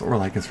house? Or,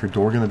 like, is her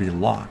door gonna be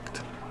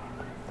locked?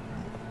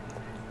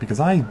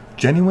 Because I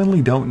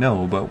genuinely don't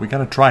know, but we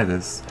gotta try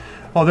this.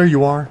 Oh, there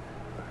you are.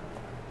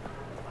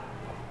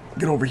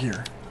 Get over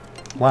here.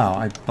 Wow,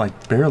 I,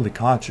 like, barely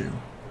caught you.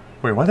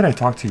 Wait, why did I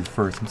talk to you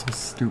first? I'm so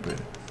stupid.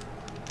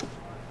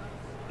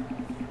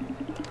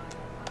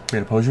 You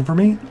had a potion for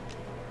me?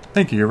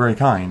 Thank you, you're very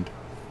kind.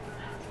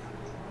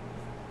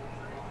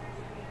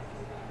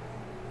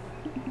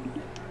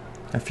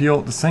 I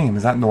feel the same.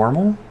 Is that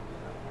normal?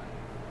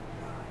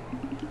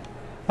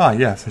 Ah,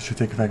 yes, it should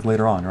take effect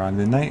later on, around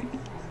midnight.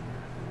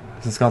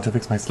 This has got to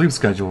fix my sleep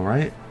schedule,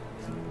 right?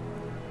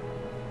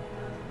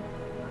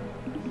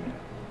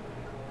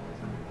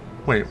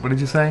 Wait, what did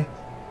you say?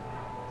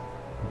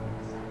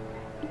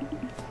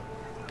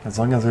 As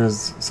long as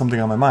there's something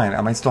on my mind,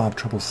 I might still have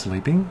trouble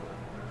sleeping?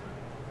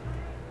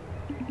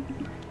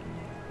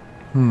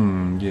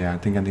 Yeah, I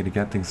think I need to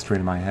get things straight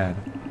in my head.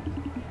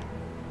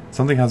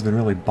 Something has been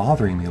really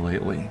bothering me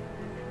lately.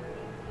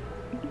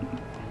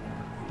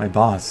 My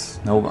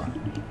boss, Nova.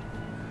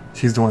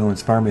 She's the one who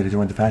inspired me to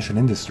join the fashion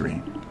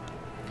industry.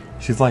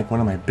 She's like one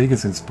of my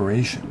biggest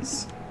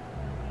inspirations.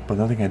 But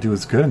nothing I do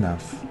is good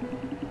enough.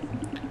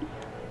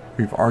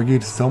 We've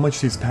argued so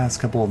much these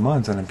past couple of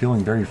months and I'm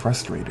feeling very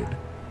frustrated.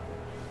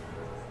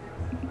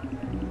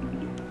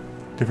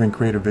 Different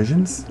creative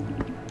visions?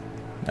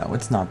 No,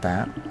 it's not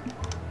that.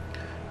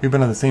 We've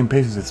been on the same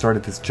page since I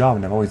started this job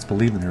and I've always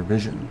believed in her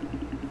vision.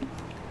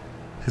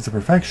 She's a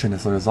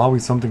perfectionist, so there's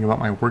always something about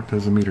my work that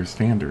doesn't meet her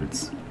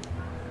standards.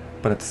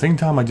 But at the same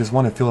time, I just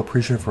want to feel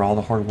appreciated for all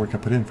the hard work I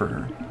put in for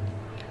her.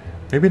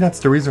 Maybe that's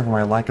the reason for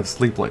my lack of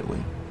sleep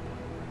lately.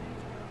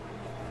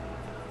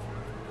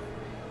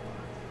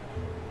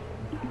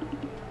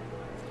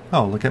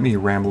 Oh, look at me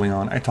rambling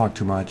on. I talk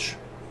too much.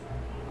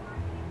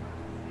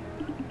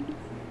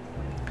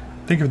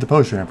 Thank you for the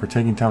potion and for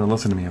taking time to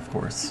listen to me, of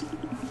course.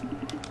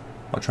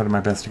 I'll try my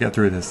best to get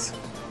through this.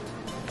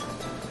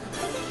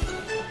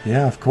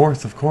 Yeah, of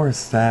course,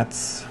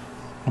 that's...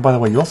 Oh, by the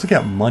way, you also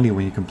get money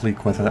when you complete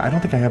quests. I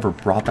don't think I ever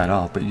brought that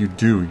up, but you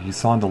do. You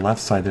saw on the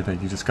left side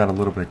that you just got a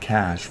little bit of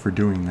cash for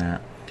doing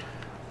that.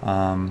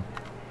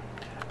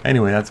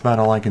 Anyway, that's about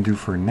all I can do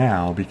for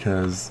now,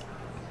 because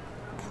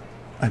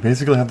I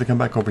basically have to come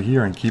back over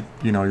here and keep,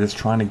 you know, just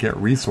trying to get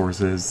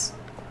resources.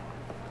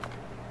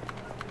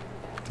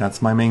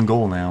 That's my main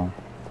goal now.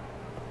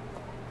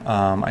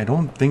 I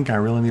don't think I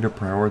really need to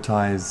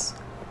prioritize...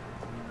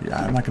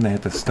 Yeah, I'm not going to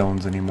hit the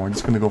stones anymore. I'm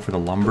just going to go for the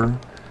lumber.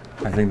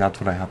 I think that's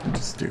what I have to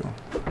just do.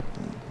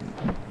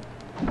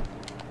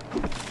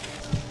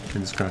 I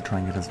just got to try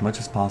and get as much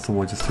as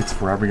possible. It just takes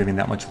forever getting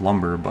that much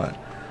lumber, but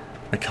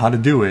I gotta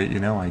do it, you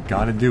know, I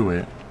gotta do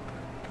it.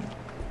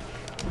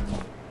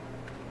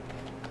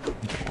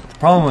 The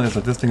problem is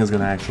that this thing is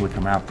going to actually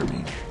come after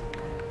me.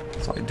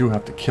 So I do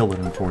have to kill it,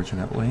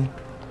 unfortunately.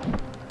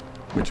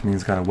 Which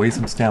means gotta waste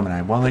some stamina.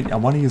 I want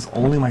to use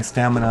only my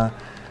stamina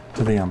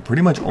to the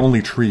pretty much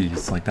only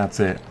trees. Like, that's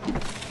it.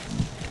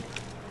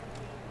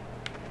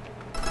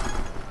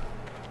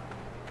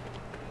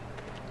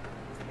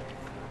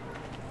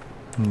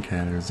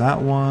 Okay, there's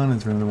that one.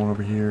 Is there another one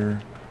over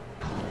here?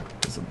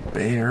 There's a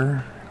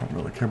bear. I don't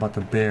really care about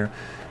the bear.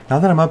 Now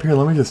that I'm up here,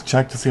 let me just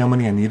check to see how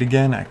many I need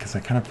again, because I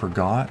kind of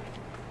forgot.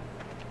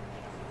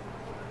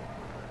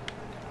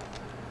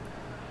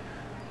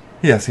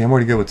 Yeah, see, I'm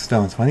already good with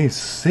stones. So I need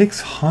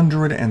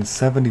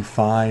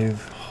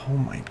 675. Oh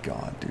my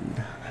god, dude.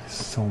 That is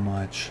so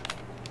much.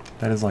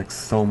 That is like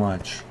so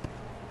much.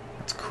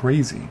 That's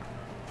crazy.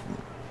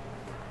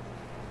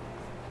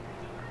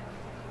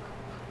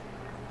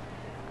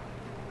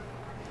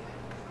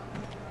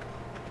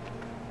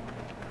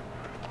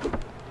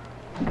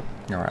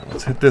 Alright,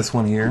 let's hit this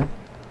one here.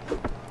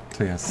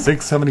 So yeah,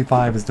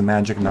 675 is the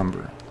magic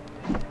number.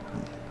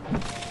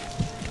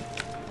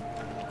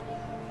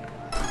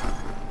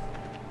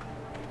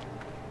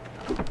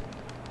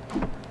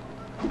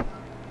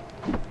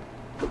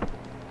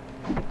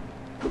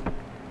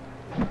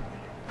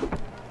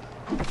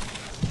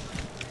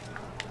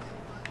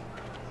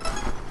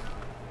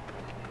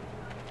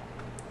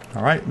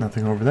 Alright,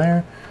 nothing over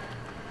there.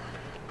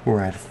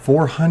 We're at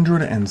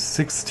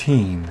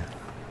 416.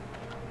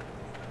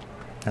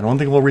 I don't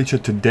think we'll reach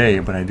it today,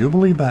 but I do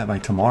believe that by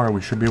tomorrow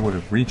we should be able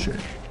to reach it.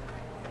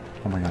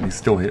 Oh my god, he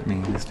still hit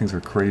me. These things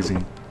are crazy.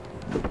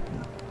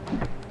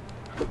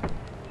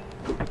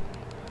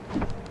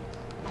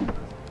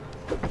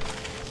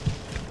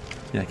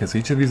 Yeah, because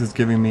each of these is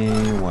giving me,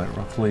 what,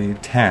 roughly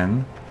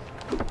 10.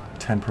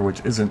 10 per,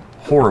 which isn't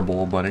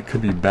horrible, but it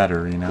could be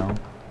better, you know?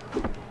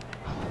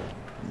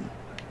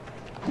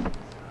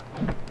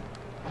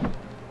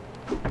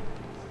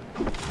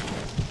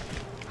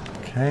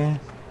 Okay.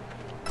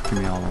 Give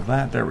me all of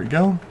that. There we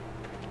go.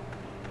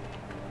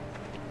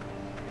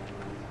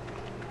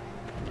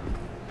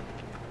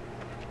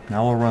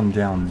 Now we'll run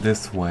down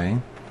this way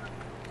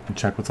and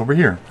check what's over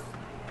here.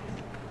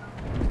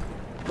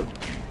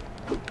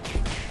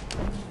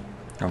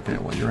 Okay,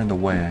 well, you're in the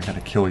way. I gotta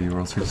kill you, or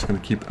else you're just gonna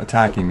keep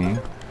attacking me.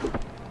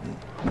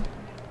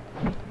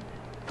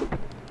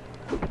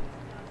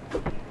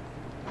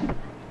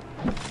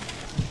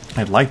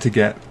 I'd like to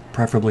get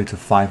preferably to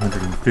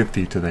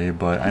 550 today,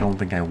 but I don't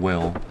think I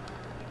will.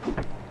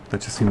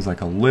 That just seems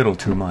like a little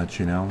too much,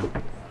 you know?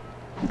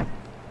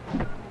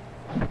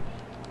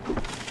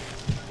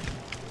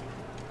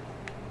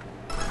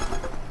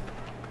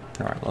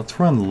 Alright, let's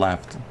run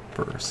left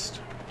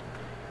first.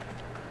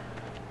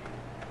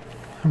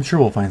 I'm sure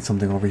we'll find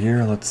something over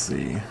here. Let's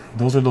see.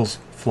 Those are those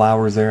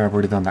flowers there. I've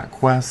already done that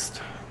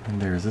quest.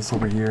 And there's this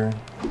over here.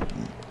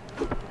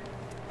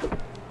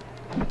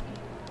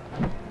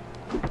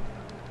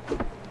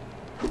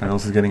 I know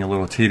this is getting a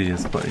little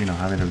tedious, but, you know,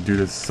 having to do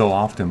this so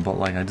often, but,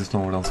 like, I just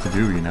don't know what else to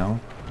do, you know?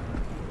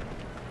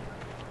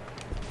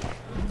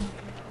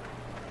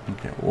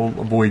 Okay, we'll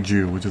avoid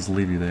you. We'll just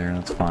leave you there.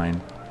 That's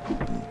fine.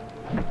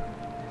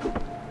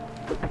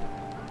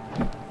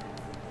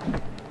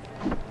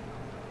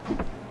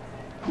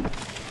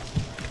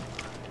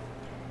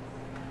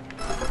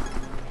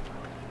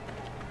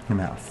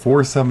 I'm at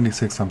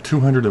 476. I'm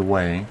 200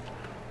 away.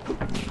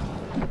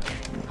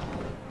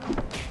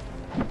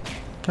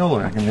 Oh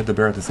look, I can hit the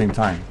bear at the same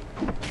time.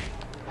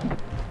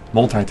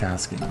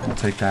 Multitasking. I'll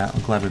take that.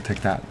 I'm glad to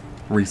take that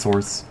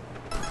resource.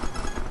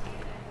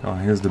 Oh,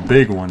 here's the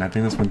big one. I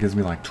think this one gives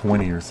me like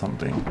 20 or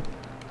something.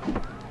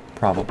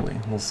 Probably.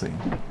 We'll see.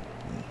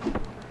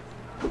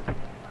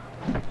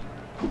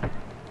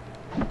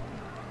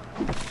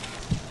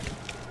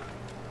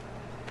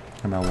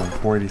 I'm at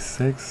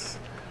 146.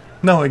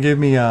 No, it gave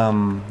me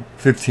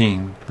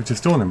 15, which is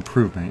still an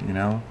improvement, you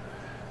know?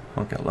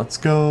 Okay, let's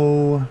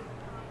go...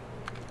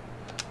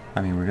 I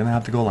mean, we're gonna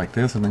have to go like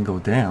this and then go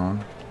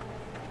down.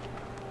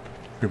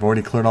 We've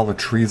already cleared all the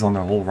trees on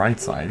the whole right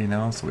side, you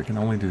know, so we can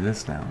only do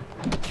this now.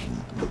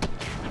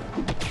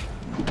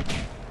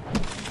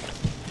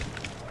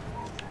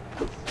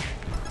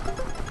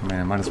 Man,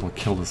 I might as well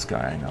kill this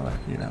guy now that,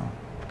 you know.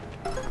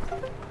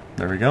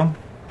 There we go.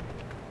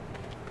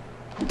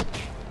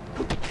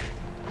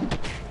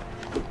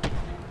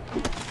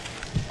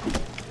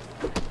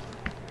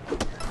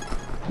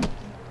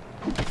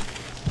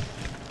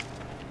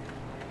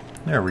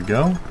 There we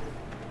go.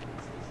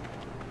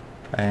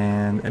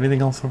 And anything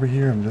else over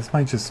here? This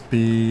might just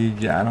be...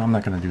 Yeah, no, I'm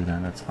not going to do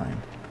that. That's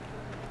fine.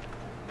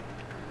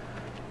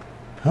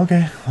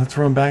 Okay, let's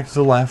run back to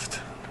the left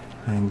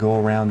and go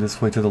around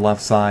this way to the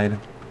left side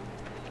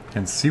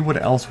and see what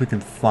else we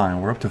can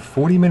find. We're up to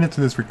 40 minutes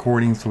in this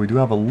recording, so we do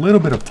have a little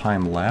bit of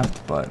time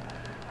left, but...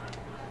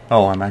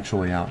 Oh, I'm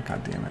actually out.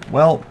 God damn it.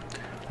 Well,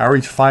 I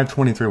reached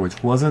 523,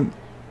 which wasn't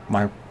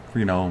my,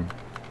 you know...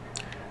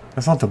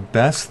 That's not the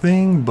best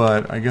thing,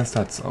 but I guess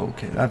that's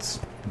okay.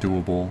 That's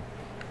doable.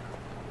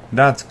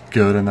 That's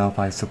good enough,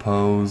 I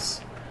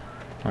suppose.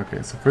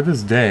 Okay, so for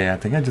this day, I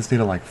think I just need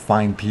to, like,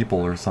 find people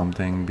or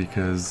something,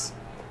 because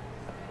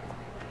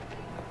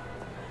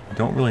I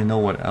don't really know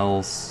what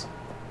else.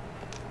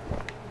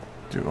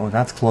 Dude, oh,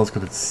 that's close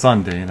because it's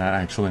Sunday. That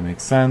actually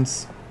makes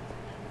sense.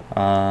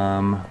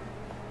 Oh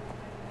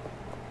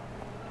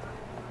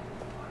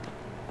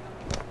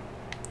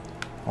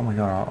my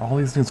god, are all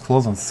these things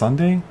closed on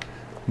Sunday?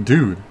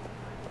 Dude,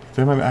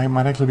 it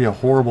might actually be a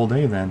horrible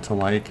day then to,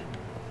 like,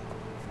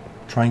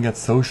 try and get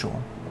social.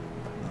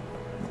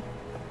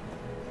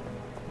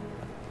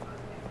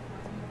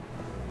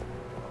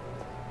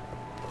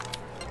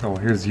 Oh,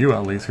 here's you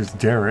at least. Here's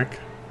Derek.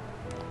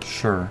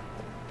 Sure.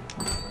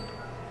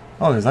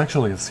 Oh, there's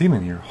actually a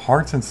seaman here.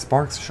 Hearts and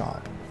Sparks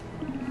shop.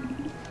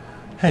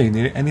 Hey, you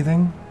need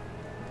anything?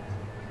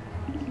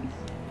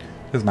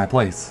 This is my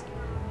place.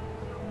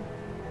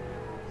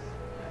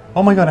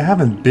 Oh my god, I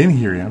haven't been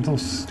here yet. I'm so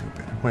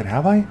stupid. Wait,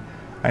 have I?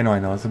 I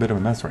know. It's a bit of a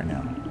mess right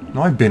now.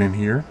 No, I've been in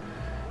here.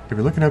 If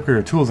you're looking up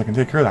your tools, I can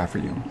take care of that for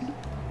you.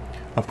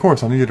 Of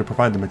course, I'll need you to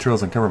provide the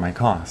materials and cover my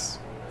costs.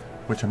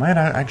 Which I might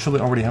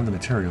actually already have the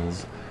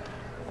materials.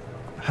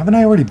 Haven't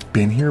I already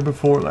been here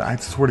before? I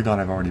swear to god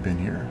I've already been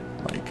here.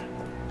 Like...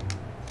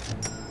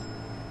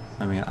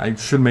 I mean, I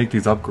should make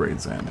these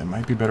upgrades then. It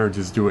might be better to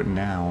just do it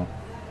now.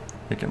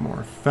 Make it more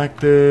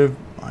effective.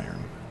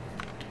 Iron.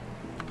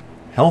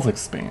 Health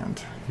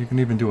expand. You can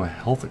even do a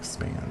health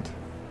expand.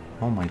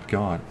 Oh my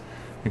god.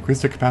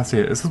 Increase the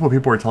capacity. This is what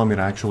people are telling me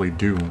to actually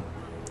do.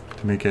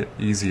 To make it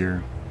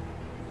easier.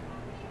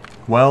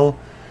 Well,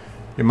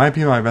 it might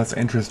be in my best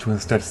interest to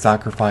instead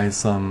sacrifice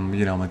some,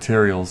 you know,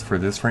 materials for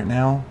this right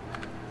now.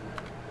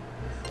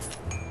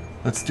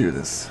 Let's do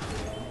this.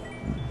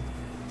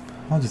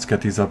 I'll just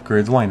get these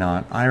upgrades, why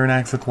not? Iron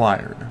axe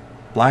acquired.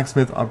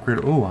 Blacksmith upgrade.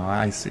 Oh,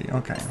 I see.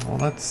 Okay, well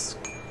let's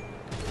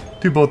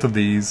do both of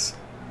these.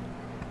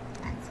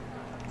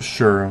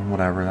 Sure,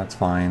 whatever, that's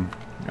fine.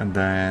 And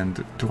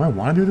then, do I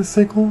want to do the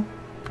sickle?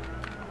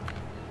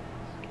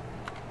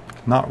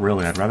 Not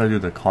really, I'd rather do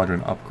the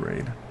cauldron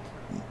upgrade.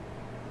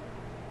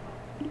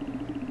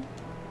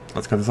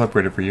 Let's get this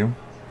upgraded for you.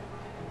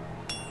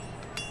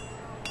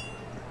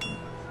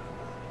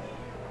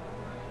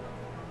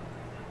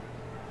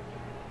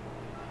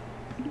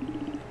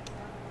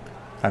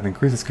 I've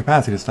increased its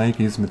capacity, so now you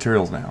can use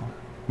materials now.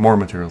 More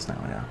materials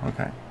now, yeah,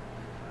 okay.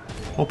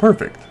 Well,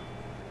 perfect.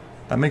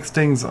 That makes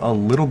things a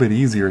little bit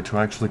easier to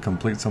actually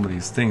complete some of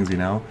these things, you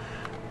know?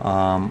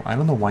 I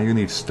don't know why you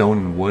need stone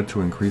and wood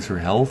to increase your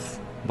health,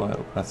 but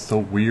that's so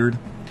weird.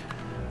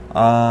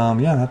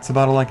 Yeah, that's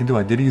about all I can do.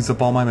 I did use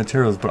up all my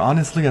materials, but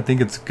honestly, I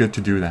think it's good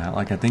to do that.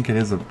 Like, I think it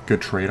is a good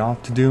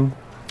trade-off to do,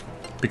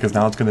 because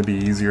now it's going to be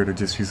easier to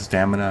just use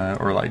stamina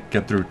or, like,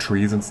 get through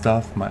trees and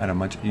stuff at a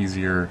much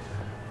easier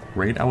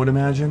rate, I would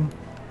imagine.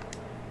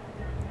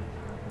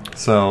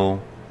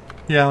 So,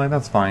 yeah, like,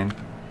 that's fine.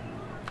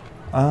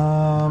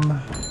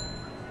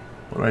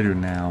 What do I do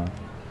now?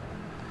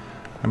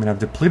 I mean, I've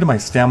depleted my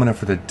stamina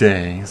for the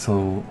day,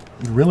 so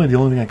really the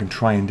only thing I can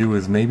try and do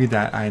is maybe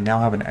that I now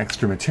have an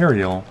extra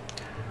material.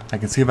 I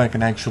can see if I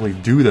can actually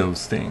do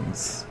those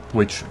things,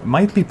 which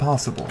might be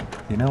possible.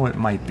 You know, it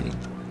might be.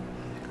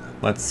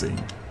 Let's see.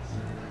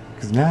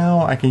 Because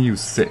now I can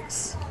use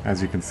 6,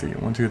 as you can see.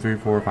 1, 2, 3,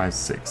 4, 5,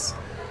 6.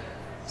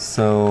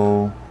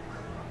 So,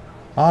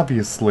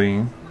 obviously...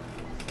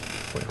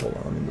 Wait, hold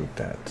on, let me move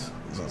that.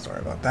 So sorry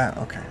about that.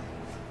 Okay.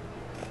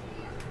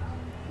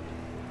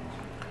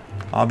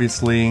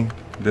 Obviously,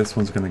 this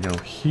one's going to go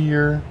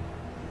here.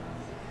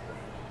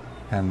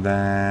 And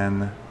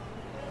then...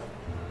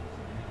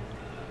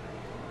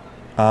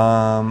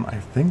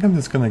 I think I'm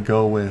just going to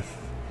go with...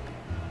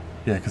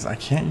 Yeah, because I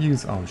can't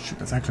use... Oh, shoot,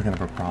 that's actually kind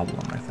of a problem,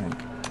 I think.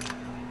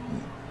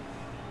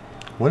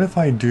 What if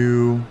I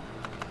do...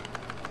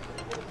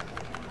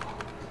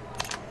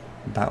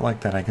 that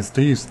like that? I can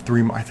still use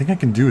 3 more. I think I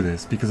can do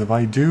this, because if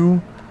I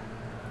do...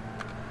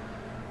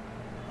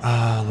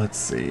 let's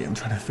see. I'm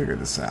trying to figure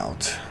this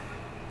out.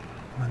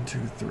 1, 2,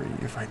 3.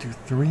 If I do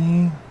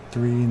 3...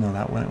 no,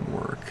 that wouldn't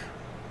work.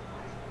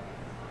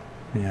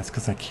 Yeah, it's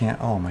because I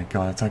can't... Oh my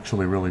god, it's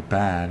actually really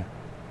bad.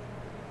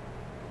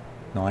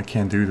 No, I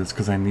can't do this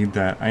because I need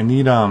that. I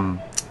need,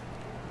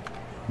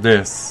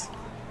 this.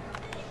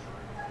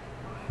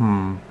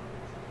 I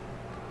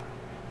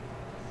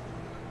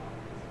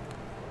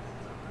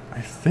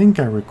think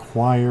I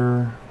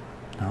require...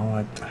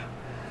 No,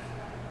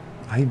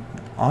 I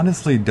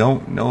honestly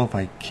don't know if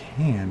I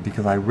can,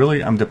 because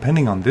I'm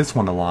depending on this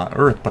one a lot,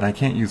 Earth, but I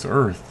can't use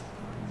Earth.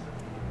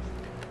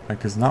 Like,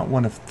 there's not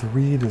one of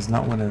 3, there's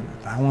not one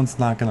of... That one's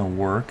not gonna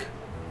work.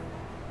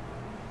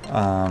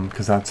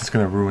 Because that's just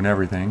gonna ruin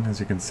everything,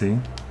 as you can see.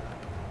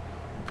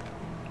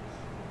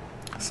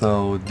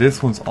 So,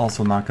 this one's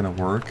also not gonna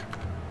work.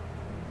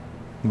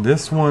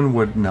 This one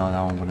would... No,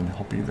 that one wouldn't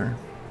help either.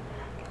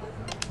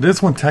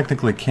 This one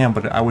technically can,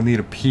 but I would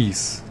need a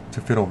piece to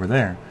fit over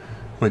there.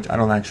 Which I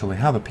don't actually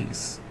have a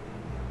piece.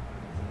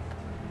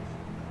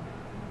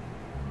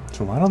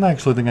 So I don't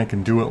actually think I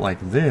can do it like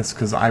this,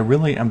 because I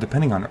really am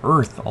depending on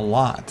Earth a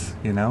lot,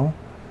 you know?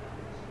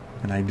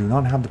 And I do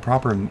not have the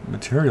proper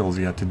materials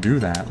yet to do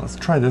that. Let's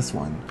try this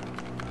one.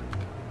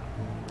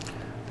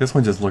 This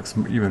one just looks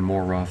even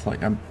more rough.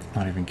 Like, I'm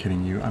not even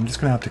kidding you. I'm just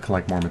gonna have to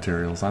collect more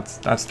materials.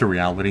 That's the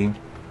reality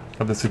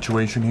of the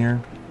situation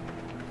here.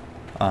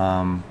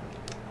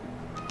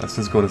 Let's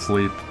just go to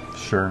sleep.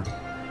 Sure.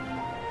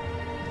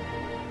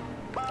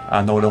 I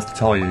don't know what else to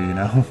tell you, you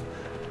know?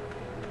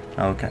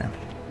 Okay.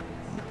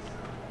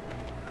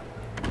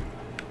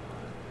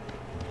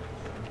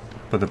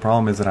 But the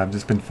problem is that I've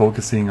just been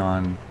focusing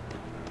on,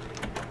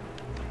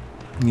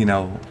 you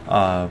know,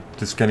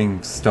 just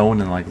getting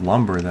stone and like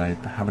lumber that I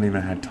haven't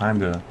even had time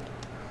to...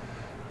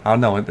 I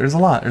don't know, there's a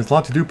lot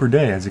to do per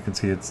day, as you can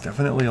see. It's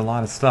definitely a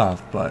lot of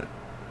stuff, but...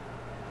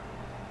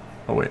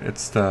 Oh wait,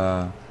 it's this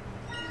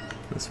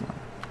one.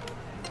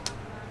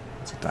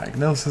 There's a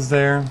diagnosis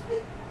there.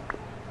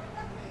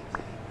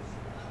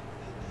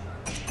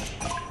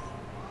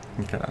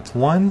 Okay, that's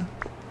one.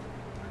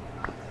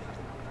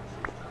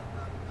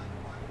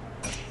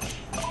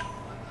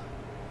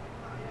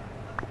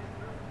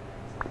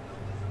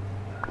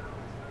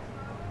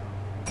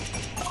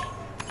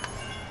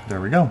 There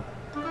we go.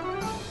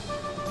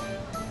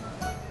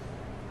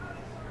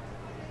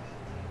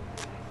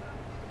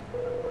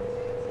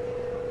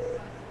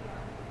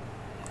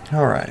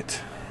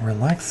 Alright,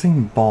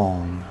 relaxing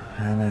balm.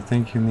 And I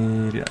think you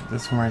need, yeah,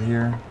 this one right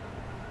here.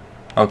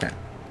 Okay,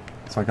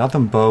 so I got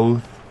them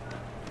both.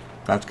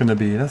 That's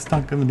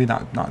not gonna be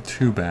not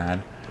too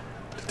bad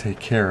to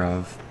take care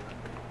of.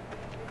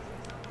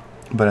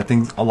 But I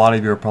think a lot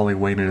of you are probably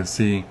waiting to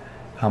see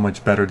how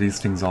much better these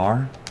things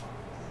are.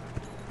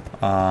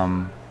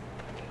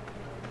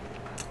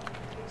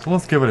 So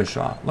let's give it a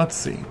shot. Let's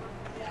see.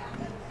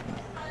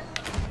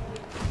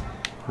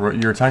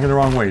 You're attacking the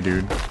wrong way,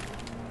 dude.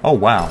 Oh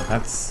wow,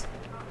 that's...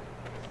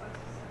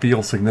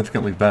 feels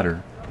significantly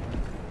better.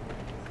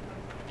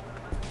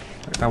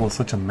 That was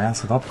such a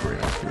massive upgrade,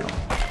 I feel.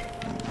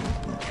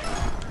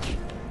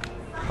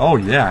 Oh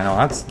yeah, I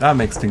know, that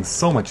makes things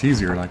so much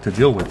easier, like, to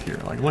deal with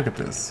here. Like, look at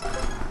this.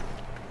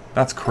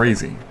 That's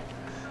crazy.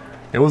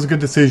 It was a good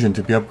decision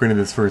to be upgrading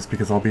this first,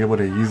 because I'll be able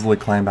to easily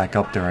climb back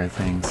up there, I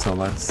think. So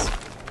let's...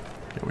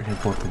 yeah, we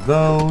hit both of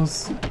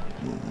those.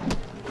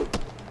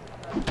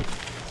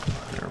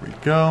 There we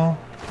go.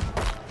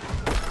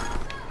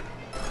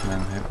 And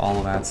then hit all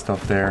of that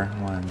stuff there.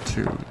 1,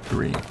 2,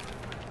 3.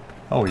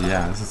 Oh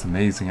yeah, this is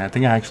amazing. I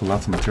think I actually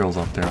left some materials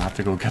up there. I have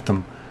to go get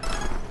them,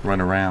 run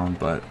around,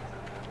 but...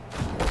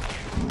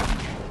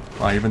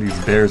 wow, even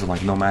these bears are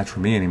like no match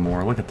for me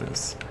anymore. Look at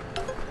this.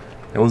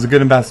 It was a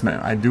good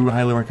investment. I do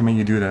highly recommend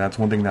you do that. That's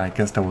one thing that I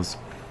guess that was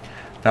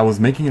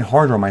making it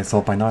harder on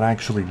myself by not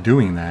actually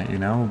doing that, you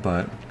know?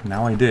 But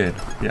now I did.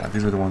 Yeah,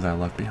 these are the ones I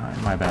left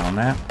behind. My bad on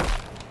that.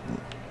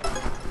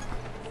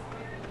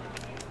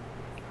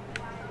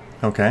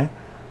 Okay.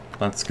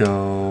 Let's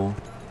go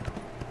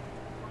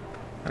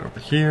right over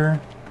here.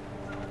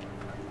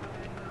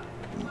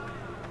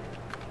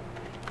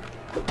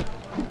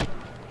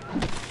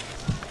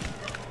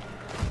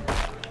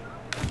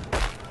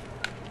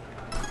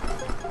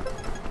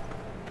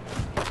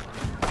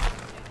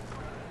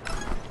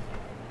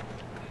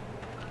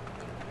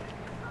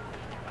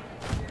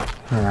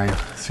 Alright,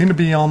 seem to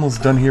be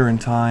almost done here in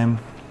time.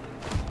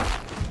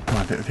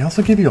 They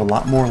also give you a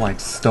lot more like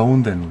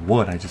stone than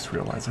wood, I just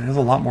realized. There's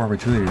a lot more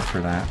opportunities for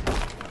that.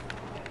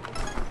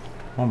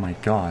 Oh my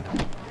god.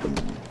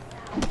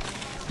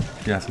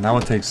 Yeah, so now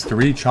it takes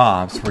 3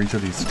 chops for each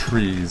of these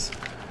trees,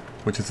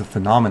 which is a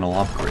phenomenal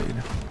upgrade.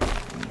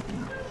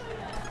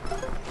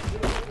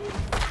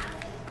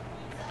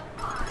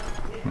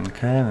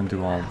 Okay, then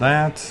do all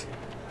that.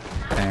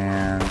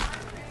 And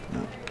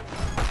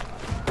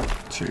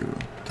 2,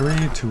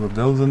 3, 2 of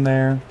those in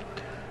there.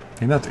 I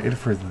think that's it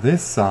for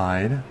this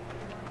side.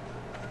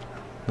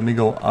 Let me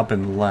go up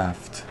and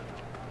left.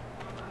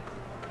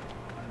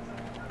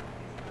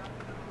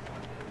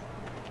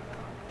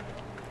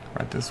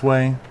 Right this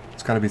way.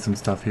 There's got to be some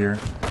stuff here.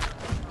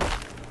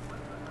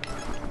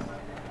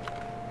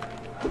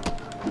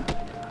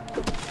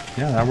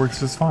 Yeah, that works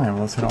just fine.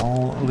 Let's hit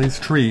all of these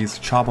trees,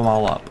 chop them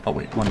all up. Oh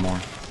wait, one more.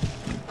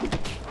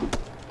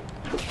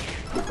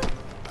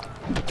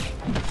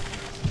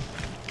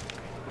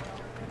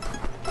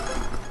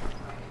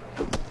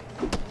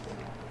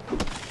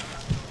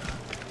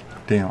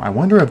 Damn, I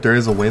wonder if there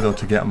is a way though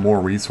to get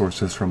more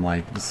resources from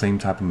like the same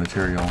type of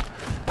material.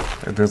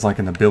 If there's like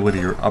an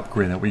ability or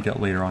upgrade that we get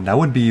later on. That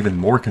would be even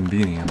more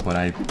convenient, but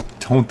I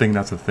don't think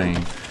that's a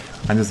thing.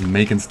 I'm just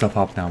making stuff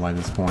up now by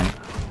this point.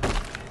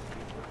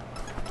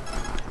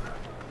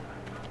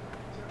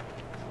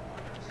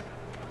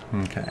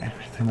 Okay, I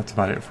think that's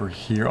about it for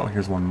here. Oh,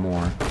 here's one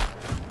more.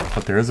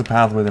 But there is a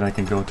pathway that I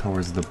can go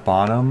towards the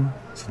bottom.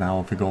 So now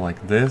if we go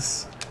like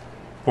this,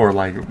 or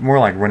like more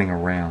like running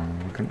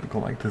around, we can go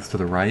like this to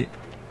the right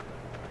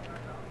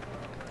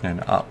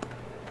and up.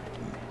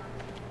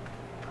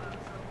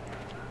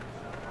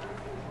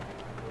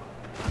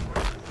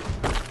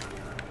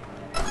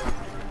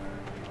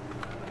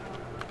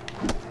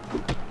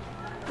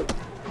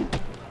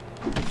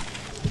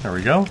 There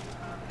we go.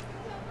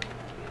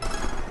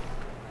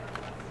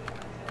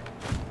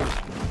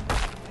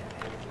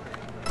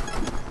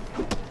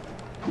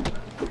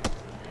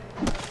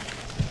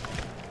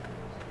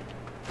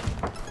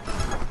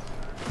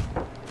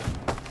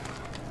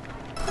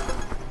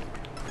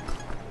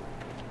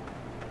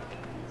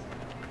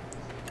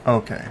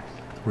 Okay,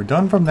 we're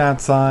done from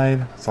that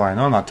side. Sorry, I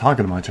know I'm not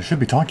talking much. I should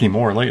be talking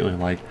more lately.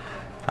 Like,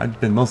 I've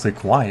been mostly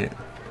quiet.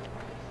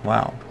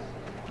 Wow.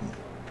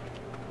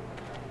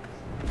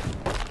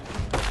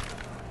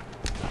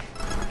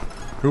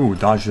 Ooh,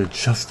 dodged it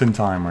just in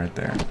time right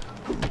there.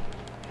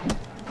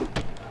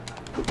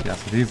 Yeah,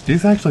 so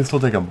these actually still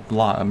take a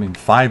lot. I mean,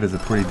 5 is a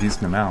pretty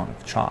decent amount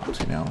of chops,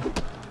 you know.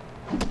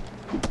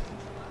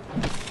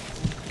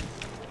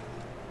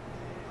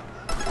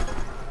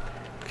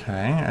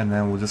 Okay, and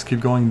then we'll just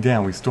keep going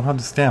down. We still have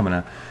the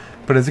stamina,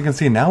 but as you can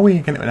see, now we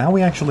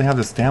actually have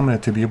the stamina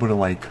to be able to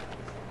like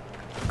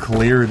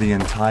clear the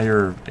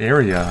entire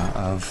area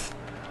of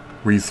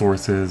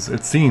resources.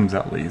 It seems,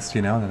 at least,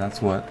 you know, and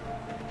that's what.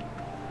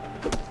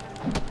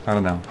 I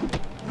don't know.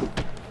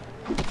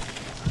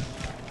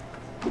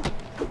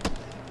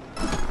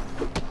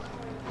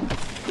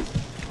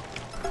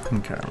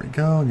 Okay, there we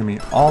go. Give me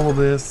all of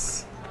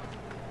this.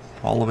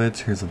 All of it.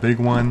 Here's a big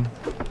one.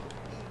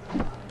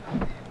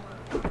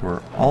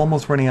 We're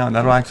almost running out.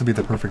 That'll actually be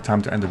the perfect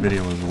time to end the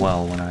video as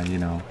well when I, you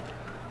know,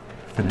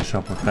 finish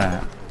up with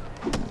that.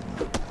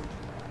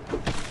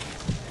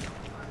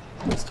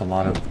 Just a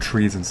lot of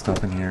trees and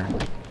stuff in here.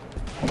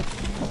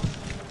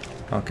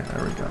 Okay,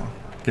 there we go.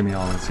 Give me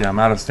all this. Yeah, I'm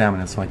out of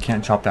stamina, so I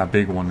can't chop that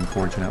big one,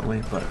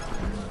 unfortunately, but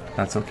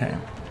that's okay.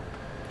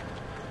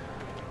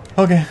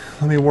 Okay,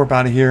 let me warp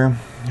out of here.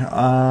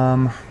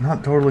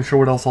 Not totally sure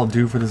what else I'll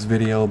do for this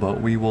video,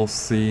 but we will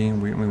see.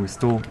 We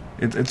still,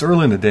 it's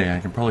early in the day. I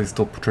can probably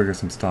still trigger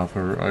some stuff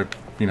or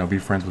you know, be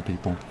friends with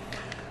people.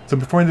 So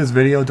before I end this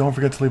video, don't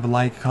forget to leave a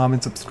like,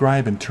 comment,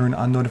 subscribe, and turn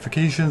on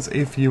notifications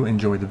if you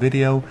enjoyed the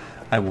video.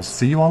 I will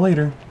see you all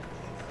later.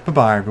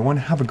 Bye-bye, everyone.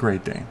 Have a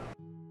great day.